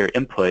often share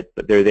input,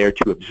 but they're there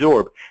to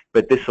absorb.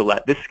 But this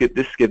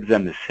gives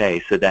them the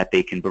say, so that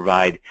they can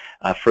provide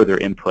further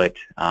input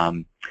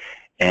and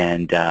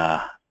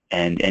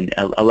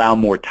allow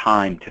more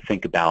time to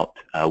think about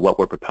what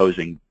we're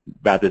proposing,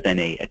 rather than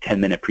a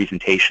 10-minute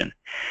presentation.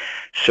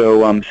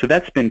 So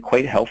that's been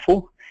quite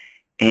helpful.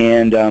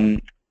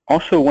 And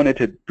also wanted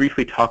to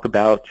briefly talk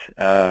about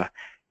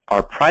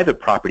our private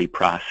property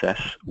process.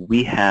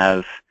 We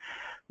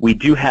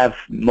do have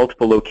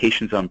multiple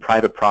locations on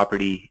private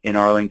property in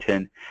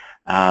Arlington,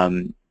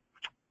 and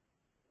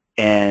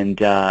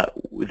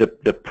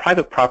the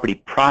private property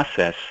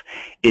process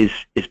is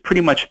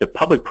pretty much the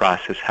public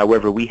process.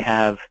 However, we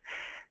have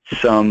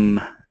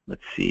some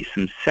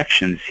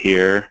sections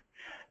here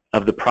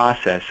of the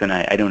process, and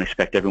I don't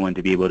expect everyone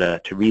to be able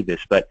to read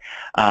this, but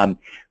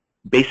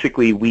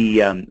basically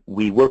we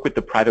work with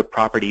the private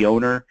property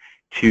owner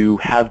to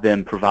have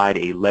them provide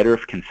a letter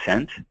of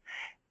consent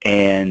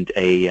and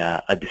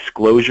a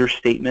disclosure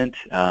statement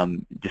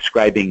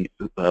describing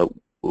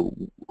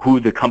who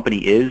the company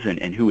is,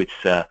 and who its,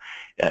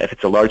 if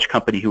it's a large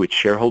company, who its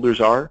shareholders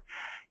are,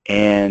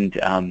 and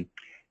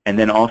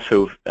then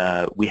also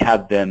we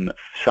have them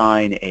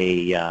sign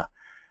a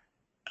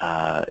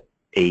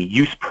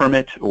use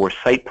permit or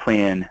site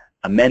plan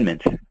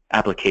amendment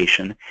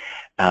application.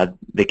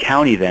 The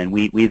county then,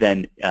 we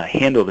then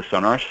handle this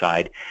on our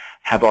side,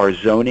 have our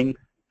zoning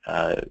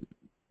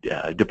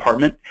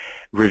department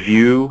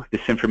review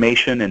this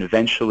information, and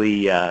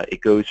eventually it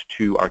goes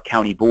to our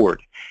county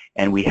board,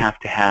 and we have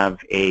to have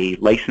a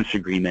license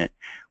agreement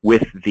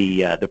with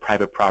the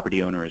private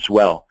property owner as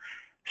well.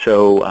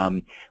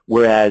 So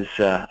whereas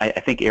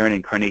I think Aaron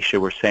and Carniesha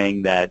were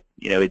saying that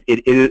it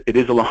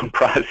is a long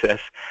process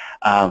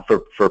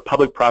for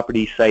public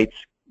property sites.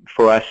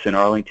 For us in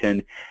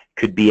Arlington,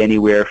 could be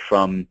anywhere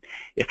from,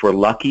 if we're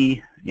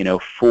lucky,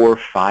 4,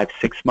 5,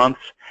 6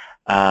 months.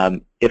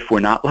 If we're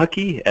not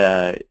lucky,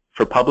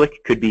 for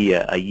public, could be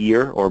a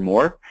year or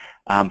more.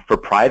 For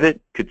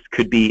private,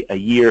 could be a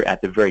year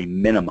at the very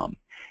minimum.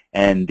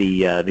 And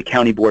the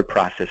county board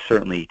process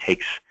certainly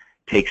takes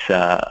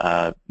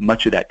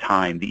much of that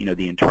time,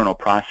 the internal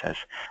process.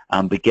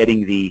 But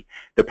getting the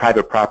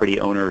private property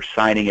owner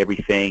signing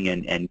everything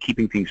and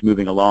keeping things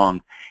moving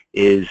along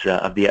is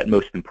of the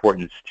utmost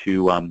importance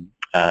to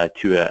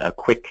a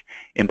quick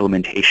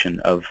implementation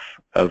of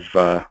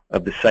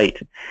the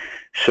site.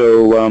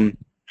 So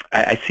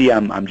I see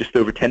I'm just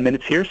over 10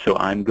 minutes here, so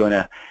I'm going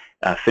to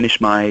finish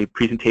my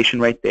presentation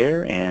right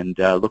there and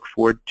look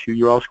forward to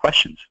your all's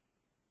questions.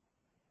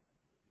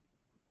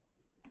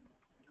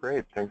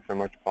 Great, thanks so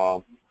much,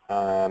 Paul.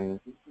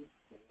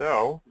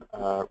 So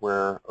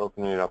we're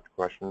opening it up to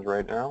questions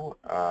right now.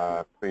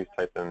 Please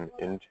type them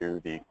into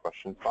the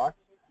questions box.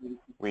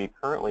 We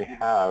currently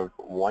have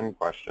one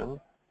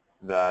question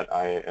that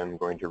I am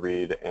going to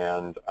read,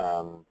 and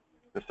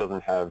this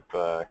doesn't have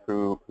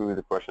who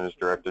the question is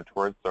directed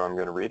towards, so I'm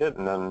going to read it,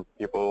 and then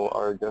people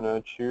are going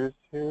to choose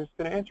who's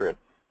going to answer it.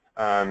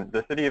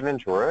 The City of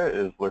Ventura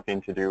is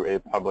looking to do a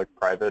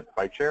public-private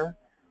bike share.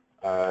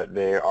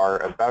 They are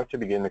about to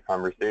begin the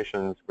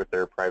conversations with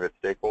their private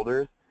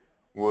stakeholders.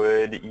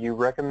 Would you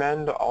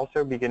recommend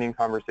also beginning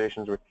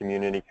conversations with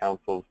community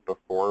councils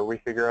before we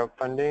figure out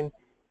funding?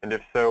 And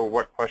if so,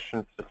 what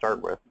questions to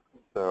start with?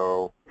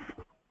 So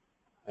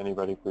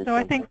anybody please. So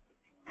I think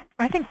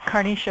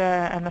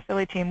Carniesha and the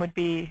Philly team would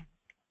be,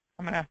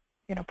 I'm going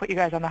to put you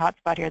guys on the hot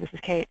spot here. This is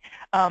Kate.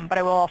 But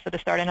I will also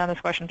just start in on this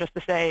question just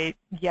to say,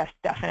 yes,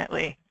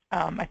 definitely.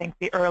 I think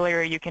the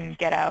earlier you can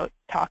get out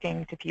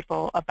talking to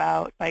people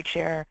about bike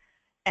share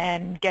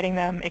and getting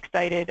them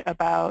excited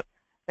about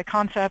the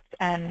concept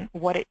and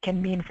what it can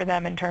mean for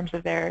them in terms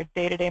of their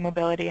day-to-day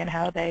mobility and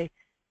how they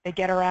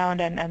get around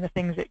and the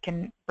things it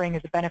can bring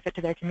as a benefit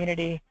to their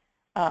community,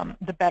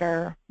 the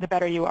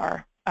better you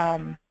are.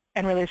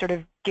 And really sort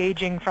of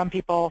gauging from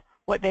people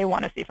what they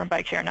want to see from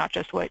bike share, not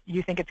just what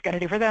you think it's going to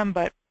do for them,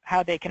 but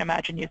how they can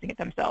imagine using it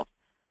themselves.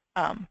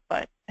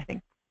 But I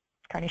think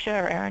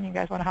Carniesha or Aaron, you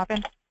guys want to hop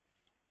in?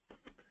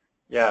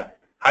 Yeah.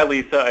 Hi,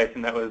 Lisa. I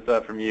assume that was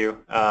from you.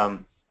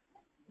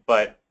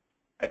 But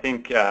I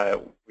think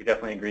we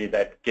definitely agree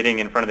that getting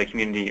in front of the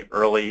community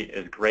early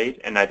is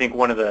great. And I think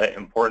one of the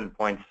important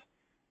points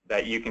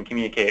that you can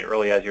communicate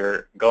early as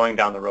you're going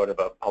down the road of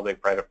a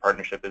public-private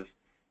partnership is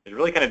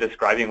really kind of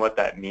describing what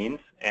that means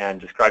and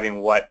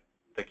describing what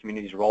the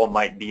community's role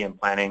might be in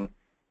planning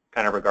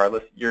kind of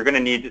regardless. You're going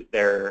to need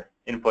their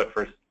input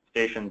for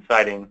station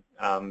siting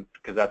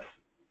because that's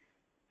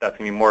going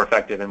to be more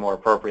effective and more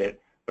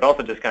appropriate, but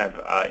also just kind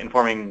of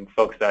informing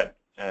folks that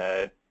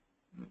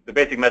the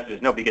basic message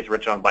is nobody gets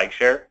rich on bike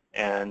share,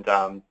 and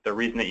the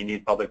reason that you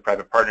need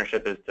public-private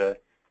partnership is to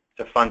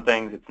fund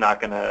things. It's not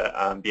going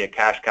to be a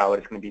cash cow.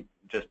 It's going to be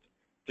just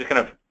kind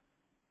of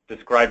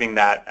describing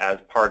that as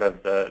part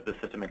of the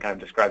system and kind of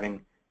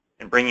describing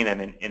and bringing them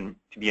in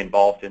to be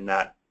involved in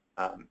that,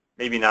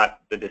 maybe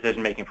not the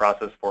decision-making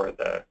process for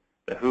the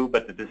who,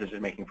 but the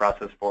decision-making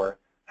process for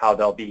how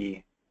they'll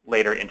be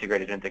later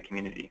integrated into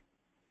community.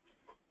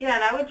 Yeah,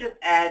 and I would just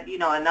add,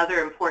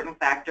 another important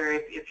factor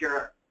if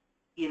you're,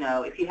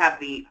 if you have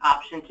the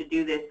option to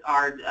do this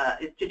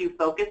is to do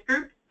focus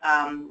groups.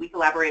 We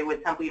collaborate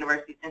with Temple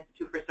University's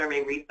Institute for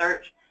Survey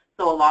Research.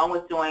 So along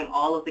with doing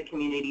all of the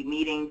community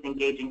meetings,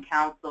 engaging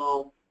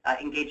council,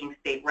 engaging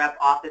state rep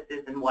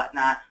offices and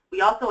whatnot,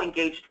 we also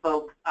engaged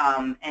folks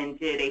and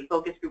did a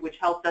focus group which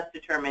helped us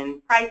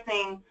determine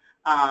pricing,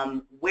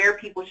 where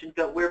people should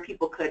go, where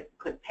people could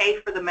pay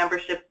for the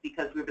memberships,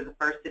 because we were the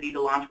first city to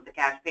launch with a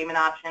cash payment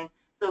option.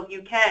 So if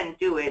you can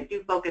do it,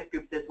 do focus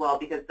groups as well,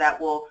 because that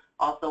will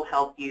also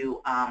help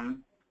you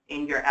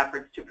in your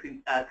efforts to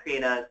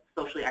create a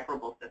socially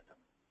equitable system.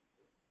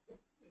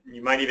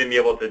 You might even be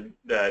able to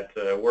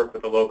work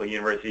with a local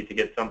university to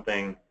get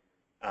something,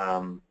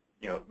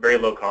 very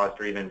low cost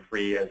or even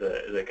free as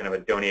a kind of a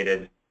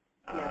donated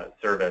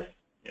service.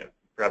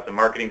 Perhaps a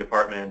marketing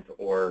department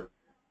or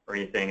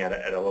anything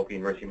at a local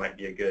university might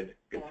be a good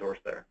source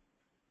there.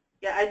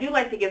 Yeah, I do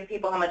like to give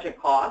people how much it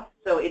costs.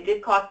 So it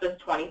did cost us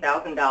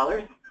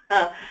 $20,000,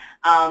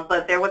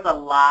 but there was a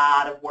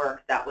lot of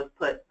work that was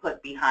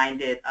put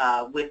behind it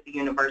with the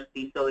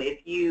university. So if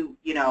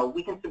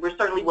we're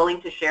certainly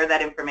willing to share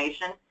that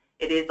information.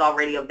 It is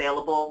already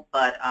available,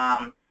 but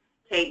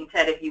Kate and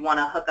Ted, if you want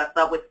to hook us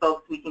up with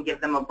folks, we can give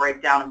them a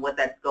breakdown of what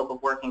that scope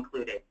of work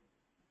included.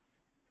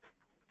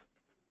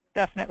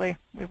 Definitely.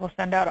 We will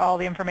send out all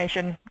the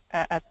information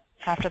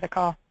after the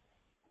call.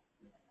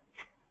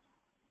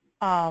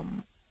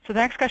 So the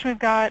next question we've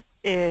got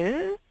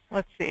is,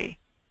 let's see,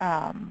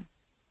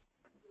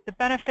 the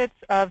benefits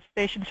of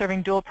stations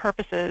serving dual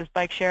purposes,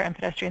 bike share and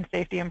pedestrian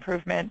safety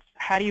improvements.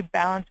 How do you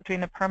balance between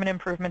the permanent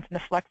improvements and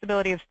the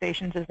flexibility of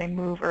stations as they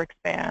move or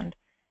expand?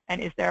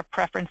 And is there a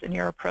preference in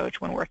your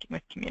approach when working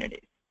with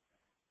communities?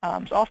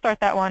 So I'll start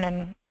that one,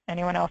 and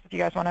anyone else, if you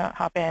guys want to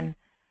hop in.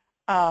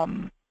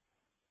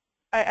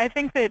 I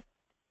think that,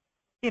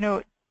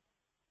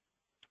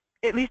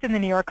 at least in the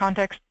New York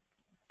context,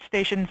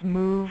 stations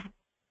move,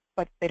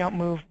 but they don't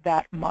move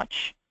that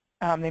much.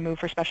 They move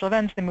for special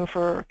events, they move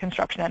for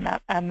construction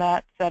and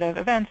that set of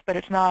events, but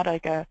it's not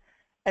like a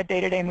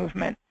day-to-day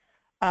movement.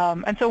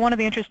 And so one of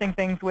the interesting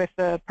things with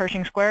the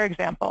Pershing Square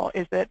example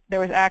is that there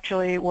was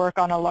actually work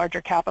on a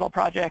larger capital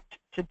project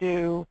to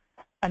do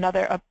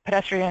a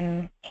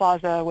pedestrian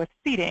plaza with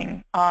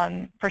seating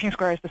on Pershing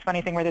Square is this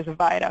funny thing where there's a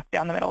viaduct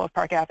down the middle of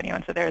Park Avenue,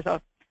 and so there's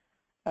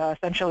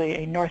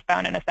essentially a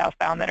northbound and a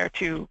southbound that are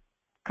two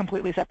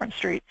completely separate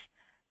streets.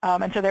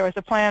 And so there was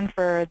a plan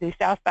for the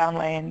southbound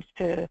lanes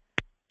to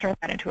turn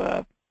that into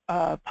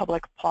a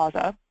public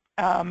plaza.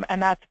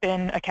 And that's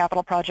been a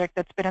capital project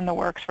that's been in the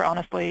works for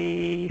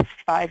honestly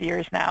 5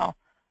 years now.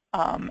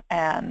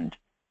 And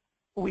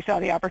we saw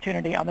the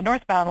opportunity on the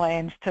northbound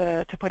lanes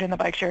to put in the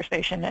bike share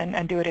station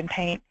and do it in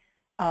paint,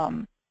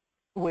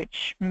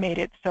 which made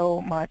it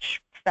so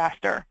much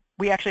faster.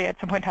 We actually at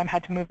some point in time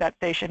had to move that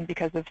station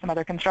because of some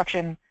other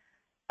construction.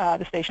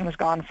 The station was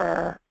gone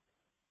for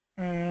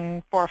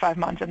 4 or 5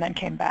 months and then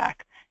came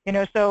back. You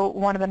know, so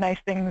one of the nice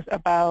things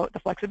about the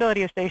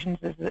flexibility of stations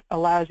is it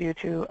allows you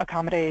to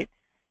accommodate,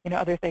 you know,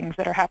 other things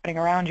that are happening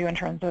around you in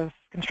terms of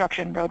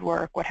construction, road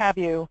work, what have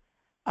you,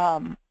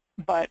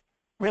 but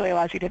really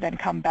allows you to then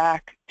come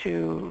back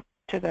to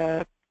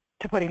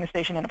putting the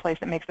station in a place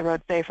that makes the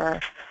road safer.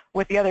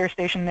 With the other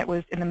station that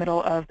was in the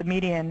middle of the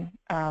median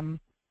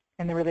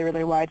in the really,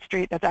 really wide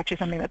street, that's actually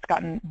something that's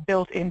gotten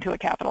built into a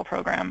capital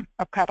program,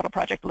 a capital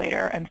project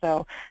later. And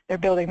so they're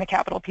building the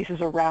capital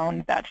pieces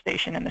around that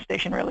station, and the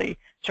station really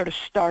sort of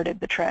started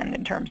the trend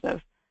in terms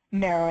of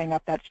narrowing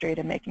up that street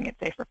and making it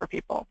safer for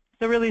people.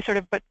 So really sort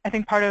of, but I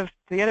think part of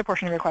the other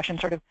portion of your question,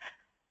 sort of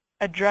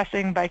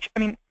addressing bike, I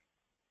mean,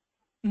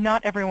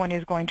 not everyone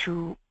is going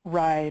to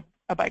ride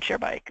a bike share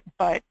bike,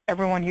 but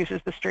everyone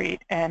uses the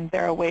street, and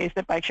there are ways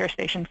that bike share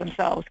stations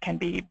themselves can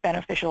be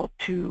beneficial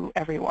to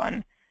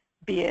everyone,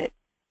 be it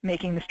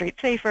making the street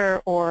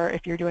safer, or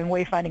if you're doing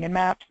wayfinding and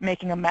maps,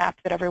 making a map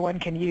that everyone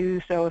can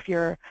use. So if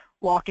you're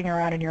walking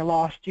around and you're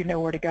lost, you know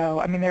where to go.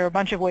 I mean, there are a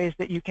bunch of ways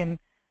that you can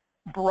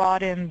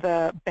broaden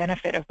the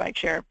benefit of bike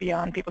share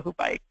beyond people who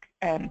bike,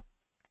 and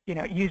you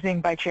know,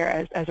 using bike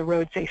share as a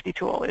road safety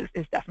tool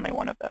is definitely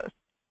one of those.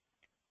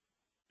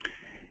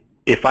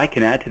 If I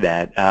can add to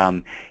that,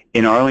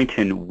 in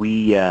Arlington,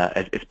 we,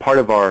 as part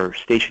of our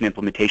station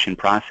implementation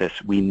process,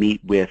 we meet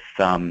with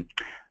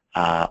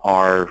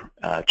our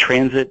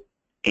transit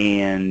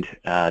and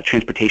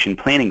transportation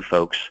planning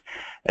folks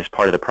as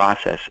part of the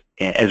process,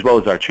 as well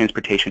as our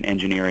transportation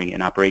engineering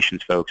and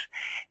operations folks.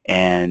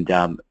 And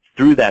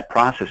through that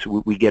process,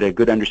 we get a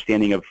good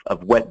understanding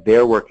of what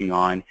they're working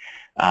on,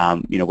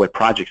 you know, what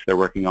projects they're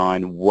working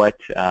on, what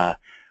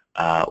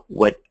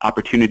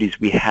opportunities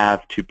we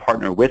have to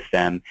partner with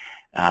them.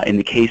 In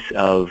the case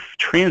of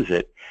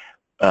transit,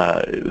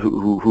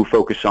 who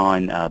focus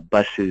on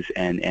buses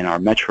and our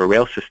metro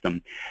rail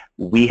system,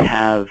 we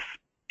have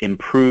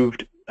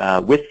improved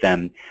with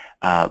them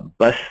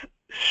bus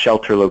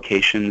shelter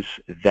locations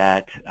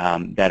that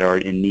are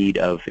in need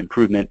of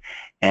improvement,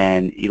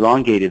 and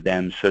elongated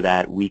them so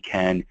that we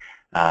can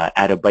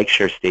add a bike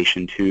share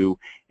station to.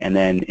 And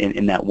then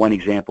in that one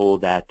example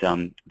that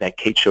that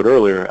Kate showed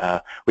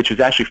earlier, which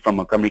was actually from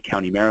Montgomery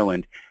County,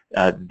 Maryland,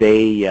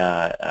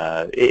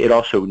 it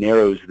also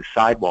narrows the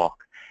sidewalk,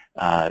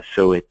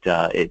 so it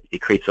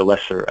creates a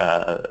lesser,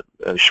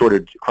 a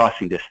shorter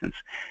crossing distance.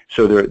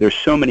 So there's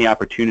so many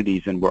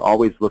opportunities, and we're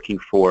always looking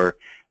for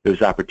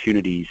those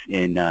opportunities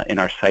in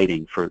our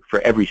siting for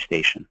every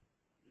station.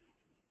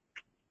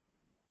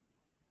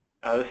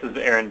 This is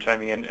Aaron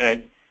chiming in,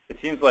 and it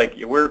seems like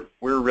we're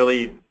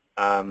really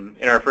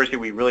in our first year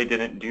we really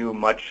didn't do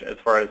much as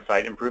far as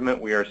site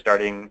improvement. We are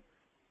starting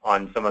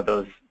on some of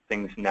those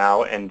things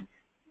now, and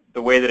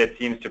the way that it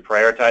seems to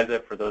prioritize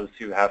it for those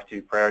who have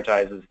to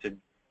prioritize is to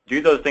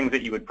do those things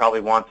that you would probably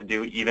want to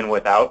do even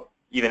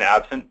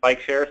absent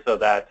bike share, so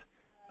that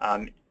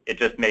it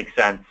just makes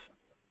sense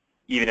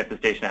even if the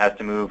station has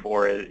to move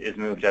or is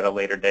moved at a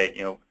later date.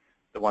 You know,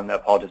 the one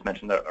that Paul just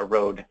mentioned, a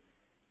road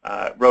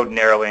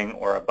narrowing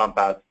or a bump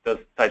out, those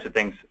types of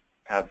things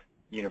have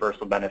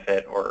universal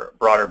benefit or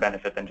broader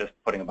benefit than just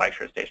putting a bike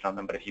share station on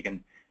them. But if you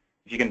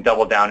can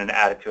double down and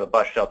add it to a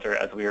bus shelter,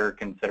 as we are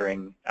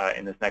considering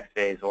in this next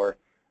phase, or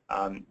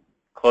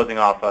closing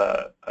off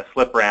a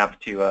slip ramp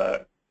to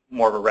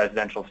more of a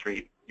residential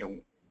street, you know,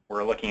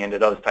 we're looking into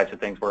those types of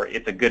things where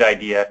it's a good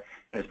idea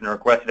and it's been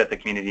requested at the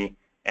community,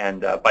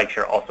 and bike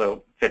share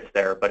also fits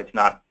there, but it's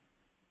not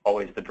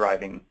always the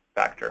driving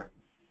factor.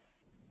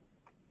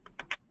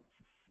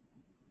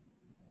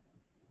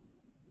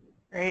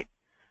 Great.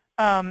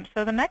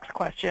 So the next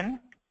question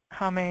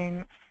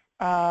coming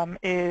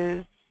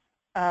is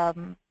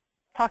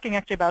talking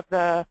actually about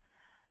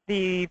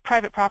the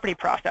private property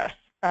process.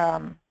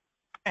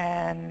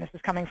 And this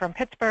is coming from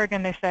Pittsburgh,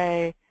 and they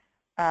say,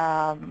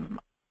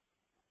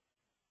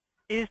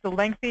 is the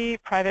lengthy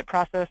private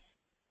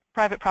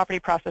property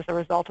process a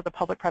result of the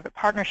public-private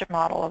partnership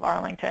model of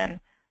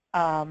Arlington?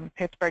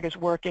 Pittsburgh is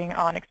working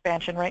on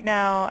expansion right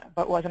now,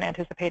 but wasn't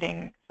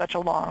anticipating such a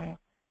long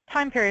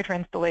time period for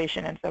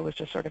installation, and so was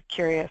just sort of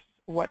curious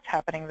what's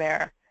happening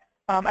there.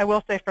 I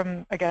will say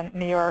from, again,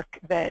 New York,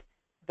 that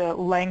the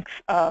length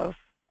of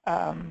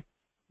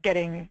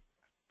getting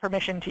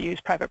permission to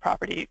use private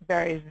property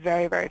varies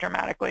very, very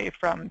dramatically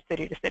from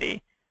city to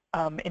city.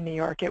 In New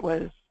York, it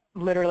was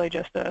literally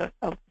just a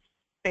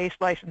space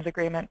license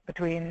agreement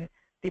between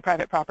the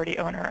private property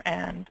owner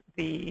and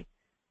the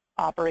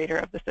operator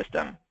of the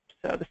system.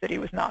 So the city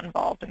was not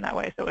involved in that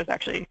way. So it was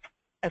actually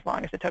as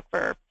long as it took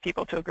for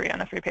people to agree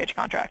on a 3-page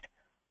contract.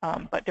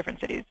 But different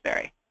cities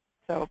vary.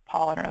 So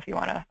Paul, I don't know if you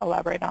want to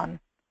elaborate on.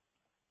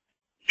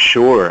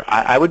 Sure.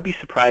 I would be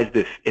surprised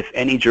if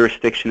any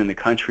jurisdiction in the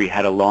country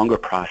had a longer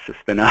process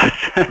than us.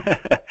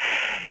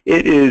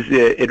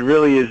 It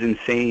really is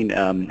insane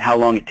how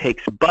long it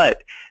takes,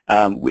 but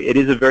it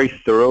is a very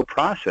thorough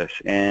process,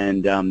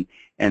 and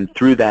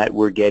through that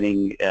we're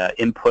getting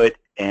input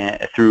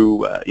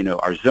through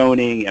our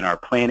zoning and our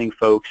planning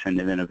folks, and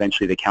then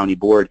eventually the county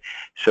board.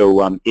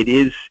 So it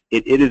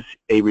is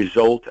a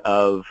result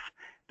of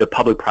the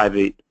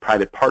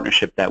public-private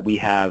partnership that we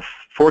have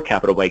for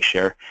Capital Bike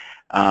Share.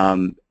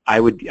 I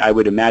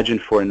would imagine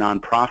for a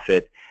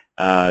nonprofit,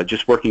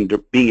 just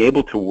being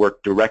able to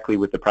work directly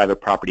with the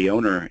private property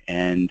owner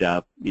and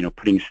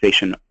putting a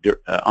station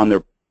on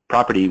their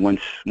property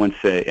once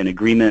an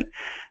agreement,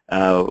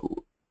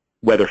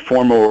 whether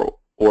formal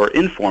or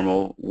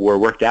informal, were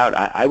worked out.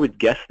 I would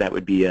guess that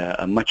would be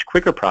a much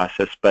quicker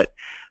process, but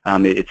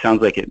it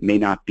sounds like it may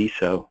not be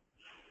so.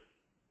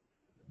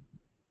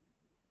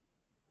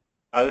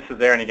 This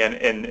is Aaron again,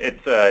 and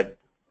it's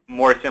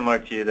more similar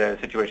to the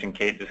situation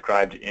Kate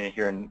described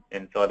here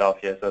in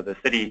Philadelphia. So the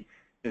city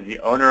is the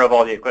owner of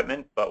all the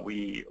equipment, but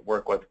we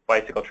work with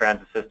bicycle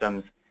transit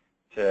systems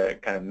to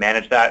kind of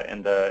manage that,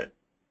 and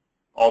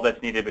all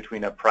that's needed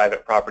between a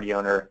private property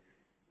owner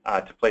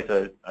to place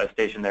a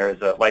station there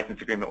is a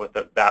license agreement with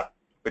that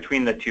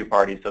between the two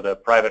parties, so the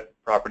private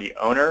property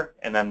owner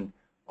and then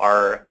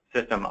our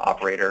system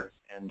operator.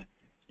 And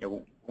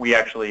we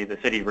actually, the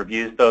city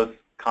reviews those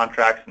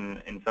contracts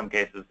and in some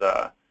cases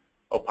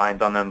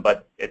opines on them,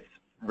 but it's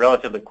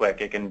relatively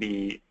quick. It can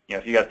be,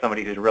 if you got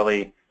somebody who's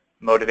really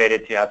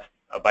motivated to have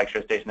a bike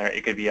share station there,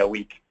 it could be a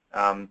week.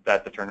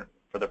 That's the turn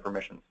for the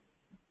permissions.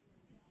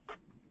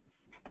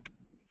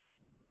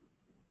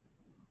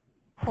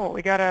 Cool.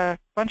 We got a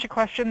bunch of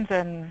questions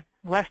and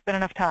less than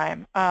enough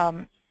time.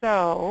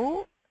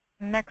 So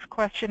next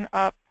question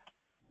up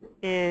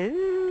is,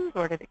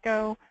 where did it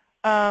go?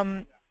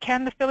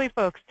 Can the Philly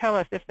folks tell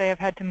us if they have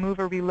had to move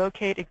or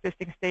relocate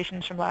existing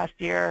stations from last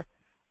year?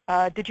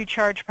 Did you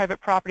charge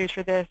private properties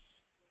for this?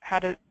 How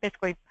does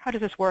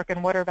this work,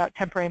 and what are about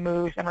temporary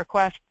moves and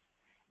requests?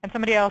 And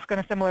somebody else in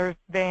a similar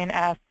vein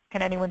asks,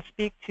 can anyone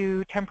speak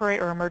to temporary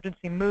or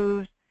emergency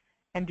moves?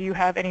 And do you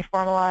have any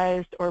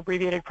formalized or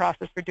abbreviated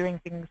process for doing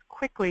things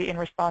quickly in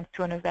response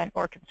to an event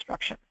or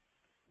construction?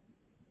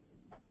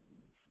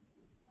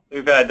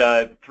 We've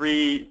had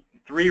three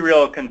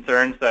real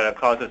concerns that have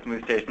caused us to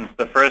move stations.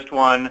 The first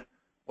one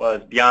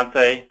was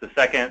Beyonce, the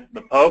second,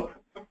 the Pope,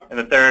 and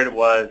the third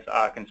was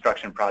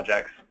construction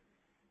projects.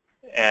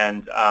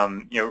 And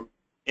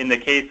in the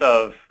case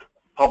of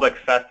public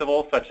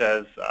festivals, such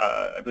as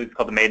I believe it's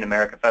called the Made in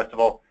America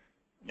Festival,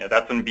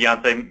 that's when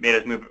Beyonce made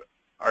us move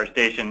our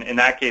station. In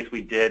that case,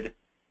 we did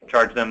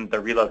charge them the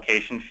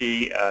relocation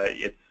fee.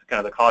 It's kind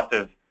of the cost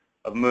of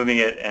moving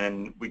it,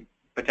 and we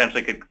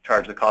potentially could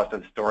charge the cost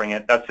of storing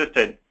it. That's just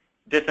to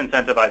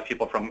disincentivize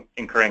people from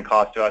incurring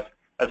costs to us.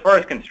 As far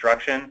as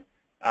construction,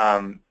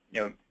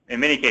 in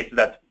many cases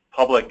that's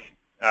public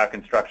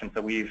construction,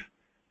 so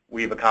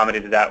we've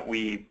accommodated that.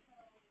 We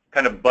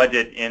kind of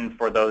budget in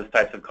for those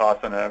types of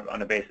costs on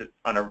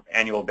an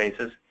annual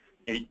basis.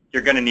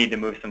 You're going to need to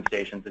move some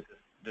stations. It's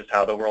just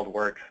how the world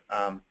works.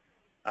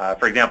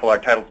 For example, our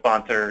title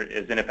sponsor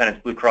is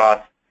Independence Blue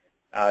Cross.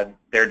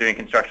 They're doing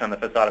construction on the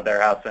facade of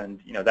their house, and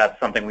that's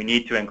something we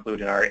need to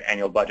include in our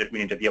annual budget. We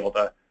need to be able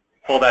to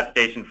pull that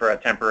station for a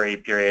temporary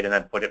period and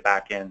then put it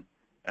back in.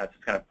 That's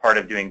kind of part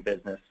of doing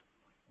business.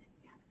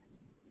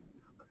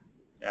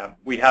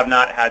 We have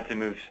not had to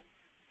move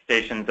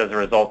stations as a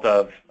result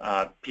of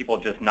people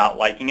just not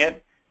liking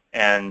it,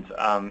 and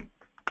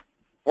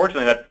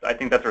fortunately, I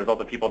think that's a result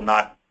of people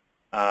not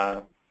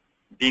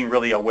being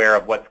really aware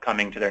of what's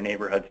coming to their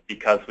neighborhoods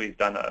because we've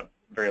done a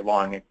very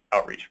long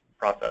outreach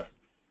process.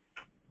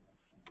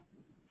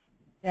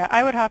 Yeah,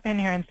 I would hop in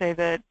here and say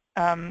that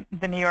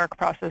the New York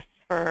process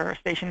for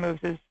station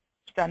moves is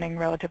sounding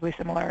relatively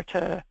similar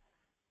to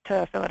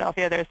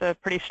Philadelphia. There's a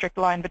pretty strict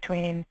line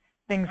between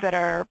things that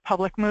are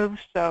public moves,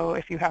 so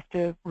if you have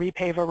to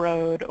repave a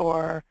road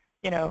or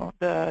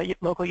the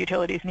local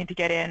utilities need to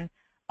get in,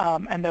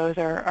 and those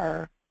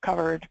are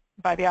covered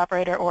by the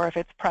operator, or if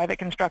it's private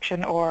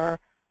construction or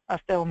a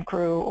film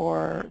crew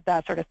or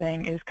that sort of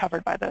thing is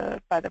covered by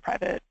the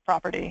private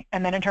property.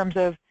 And then in terms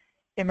of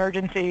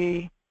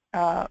emergency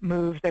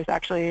moves, there's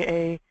actually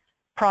a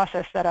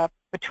process set up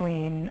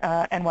between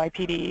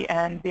NYPD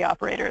and the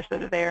operator so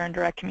that they are in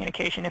direct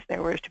communication if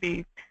there was to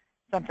be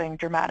something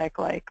dramatic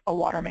like a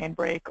water main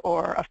break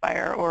or a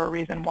fire or a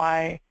reason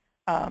why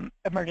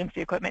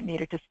emergency equipment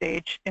needed to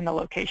stage in the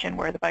location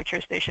where the bike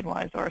share station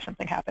was, or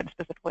something happened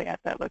specifically at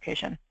that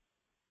location.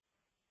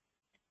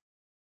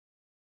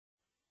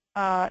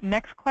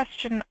 Next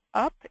question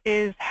up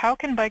is, how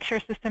can bike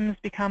share systems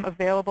become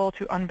available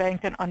to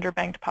unbanked and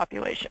underbanked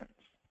populations?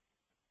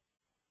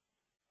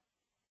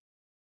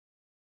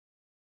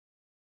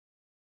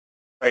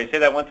 Sorry, say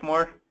that once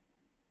more.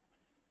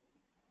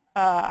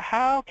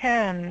 How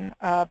can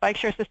bike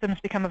share systems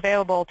become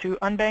available to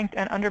unbanked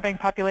and underbanked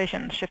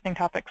populations? Shifting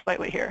topics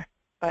slightly here,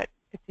 but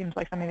it seems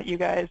like something that you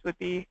guys would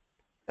be,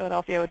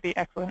 Philadelphia would be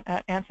excellent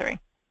at answering.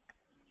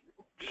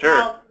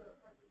 Sure.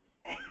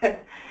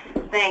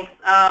 Thanks.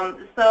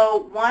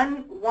 So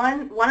one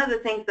of the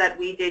things that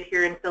we did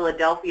here in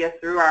Philadelphia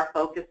through our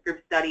focus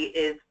group study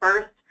is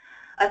first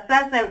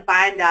assess and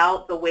find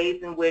out the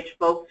ways in which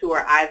folks who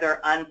are either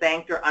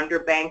unbanked or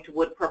underbanked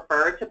would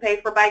prefer to pay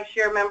for bike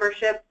share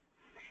memberships.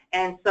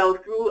 And so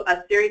through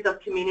a series of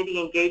community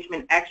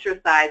engagement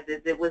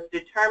exercises, it was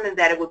determined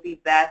that it would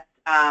be best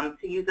to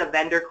use a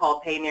vendor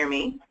called Pay Near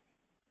Me.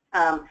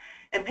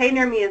 And Pay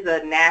Near Me is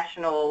a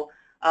national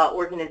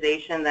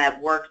organization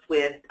that works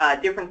with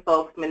different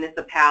folks,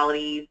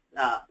 municipalities,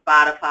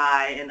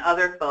 Spotify, and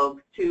other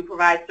folks to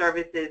provide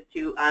services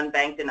to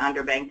unbanked and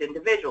underbanked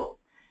individuals.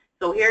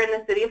 So here in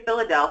the city of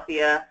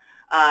Philadelphia,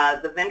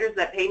 the vendors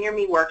that Pay Near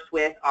Me works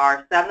with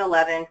are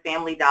 7-Eleven,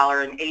 Family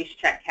Dollar, and Ace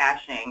Check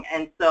Cashing.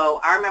 And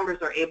so our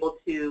members are able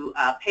to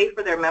pay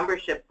for their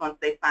memberships once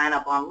they sign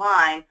up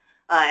online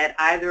at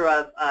either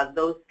of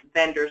those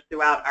vendors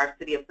throughout our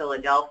city of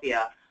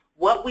Philadelphia.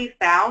 What we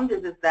found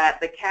is that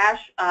the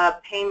cash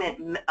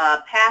payment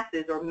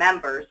passes or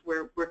members,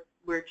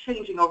 we're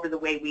changing over the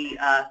way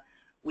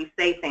we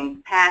say things,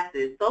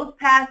 passes. Those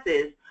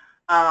passes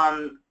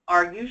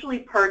are usually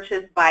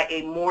purchased by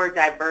a more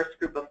diverse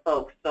group of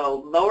folks.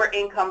 So lower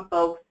income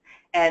folks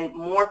and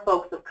more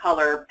folks of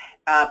color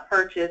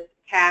purchase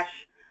cash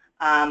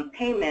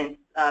payments,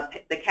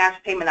 the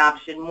cash payment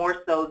option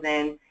more so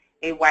than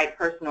a white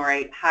person or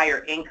a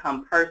higher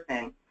income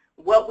person.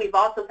 What we've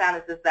also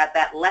found is that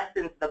that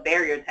lessens the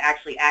barrier to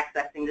actually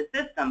accessing the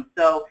system.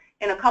 So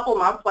in a couple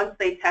months, once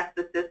they test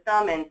the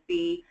system and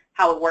see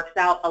how it works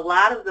out, a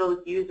lot of those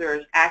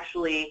users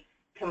actually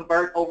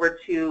convert over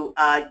to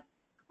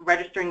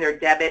registering their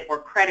debit or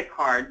credit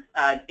cards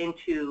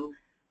into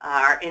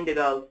our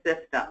Indigo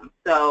system.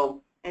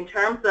 So in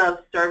terms of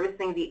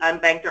servicing the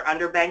unbanked or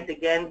underbanked,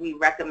 again, we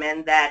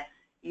recommend that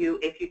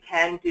if you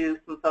can, do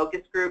some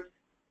focus groups.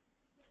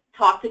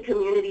 Talk to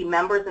community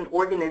members and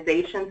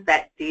organizations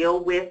that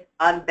deal with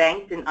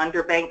unbanked and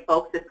underbanked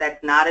folks if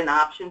that's not an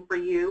option for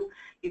you.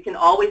 You can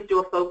always do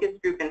a focus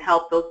group and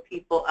help those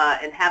people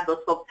and have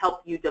those folks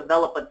help you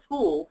develop a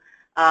tool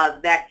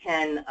that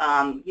can,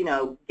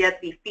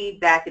 get the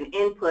feedback and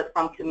input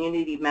from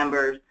community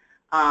members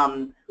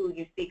who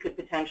you see could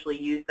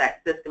potentially use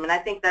that system. And I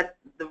think that's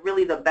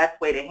really the best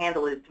way to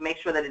handle it, is to make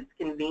sure that it's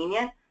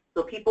convenient.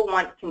 So people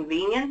want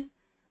convenience.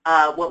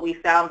 What we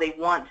found, they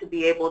want to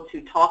be able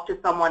to talk to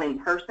someone in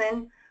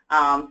person,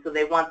 so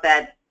they want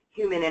that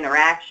human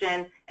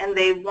interaction, and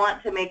they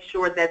want to make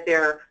sure that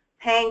they're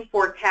paying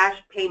for cash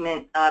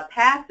payment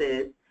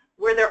passes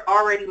where they're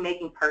already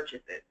making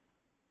purchases.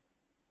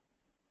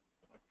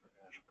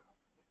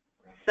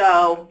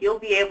 So you'll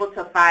be able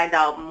to find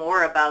out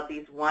more about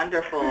these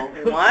wonderful,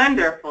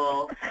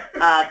 wonderful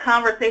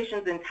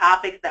conversations and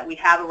topics that we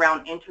have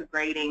around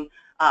integrating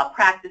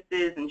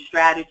practices and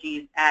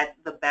strategies at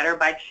the Better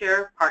Bike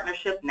Share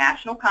Partnership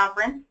National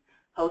Conference,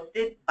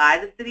 hosted by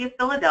the City of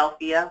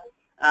Philadelphia,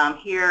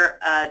 here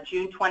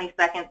June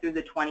 22nd through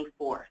the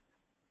 24th.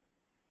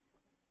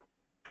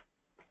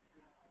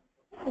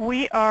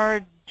 We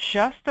are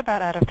just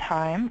about out of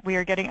time. We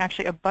are getting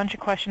actually a bunch of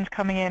questions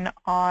coming in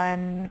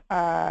on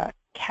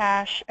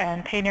cash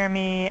and Pay Near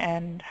Me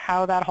and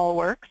how that all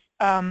works.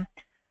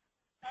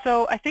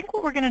 So I think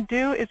what we're going to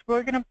do is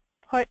we're going to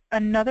put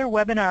another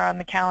webinar on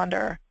the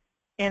calendar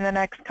in the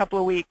next couple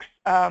of weeks,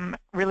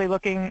 really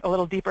looking a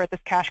little deeper at this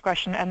cash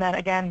question. And then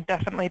again,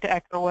 definitely to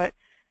echo what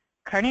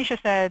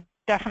Carniesha said,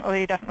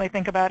 definitely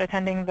think about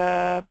attending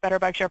the Better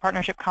Bike Share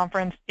Partnership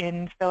Conference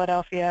in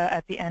Philadelphia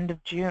at the end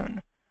of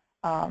June.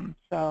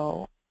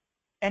 So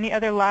any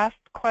other last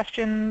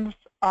questions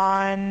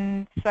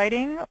on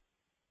citing?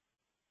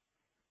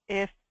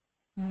 If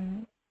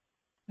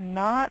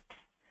not,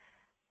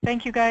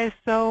 thank you guys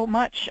so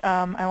much.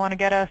 I want to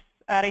get us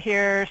out of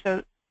here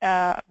so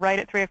right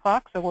at 3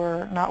 o'clock, so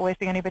we're not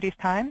wasting anybody's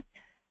time.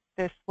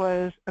 This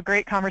was a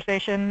great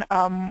conversation.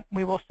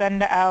 We will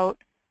send out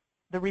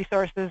the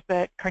resources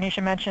that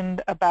Carniesha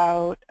mentioned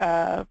about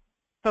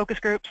focus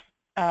groups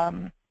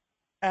in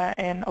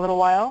a little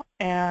while.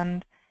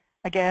 And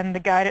again, the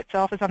guide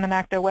itself is on the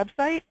NACTO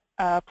website.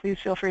 Please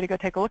feel free to go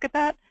take a look at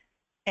that.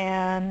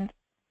 And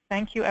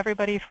thank you,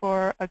 everybody,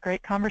 for a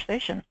great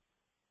conversation.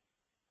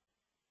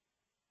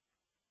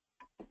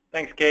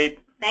 Thanks, Kate.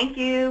 Thank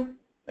you.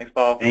 Thanks,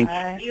 Paul. Thanks.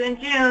 Bye. See you in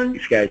June.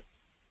 Thanks, guys.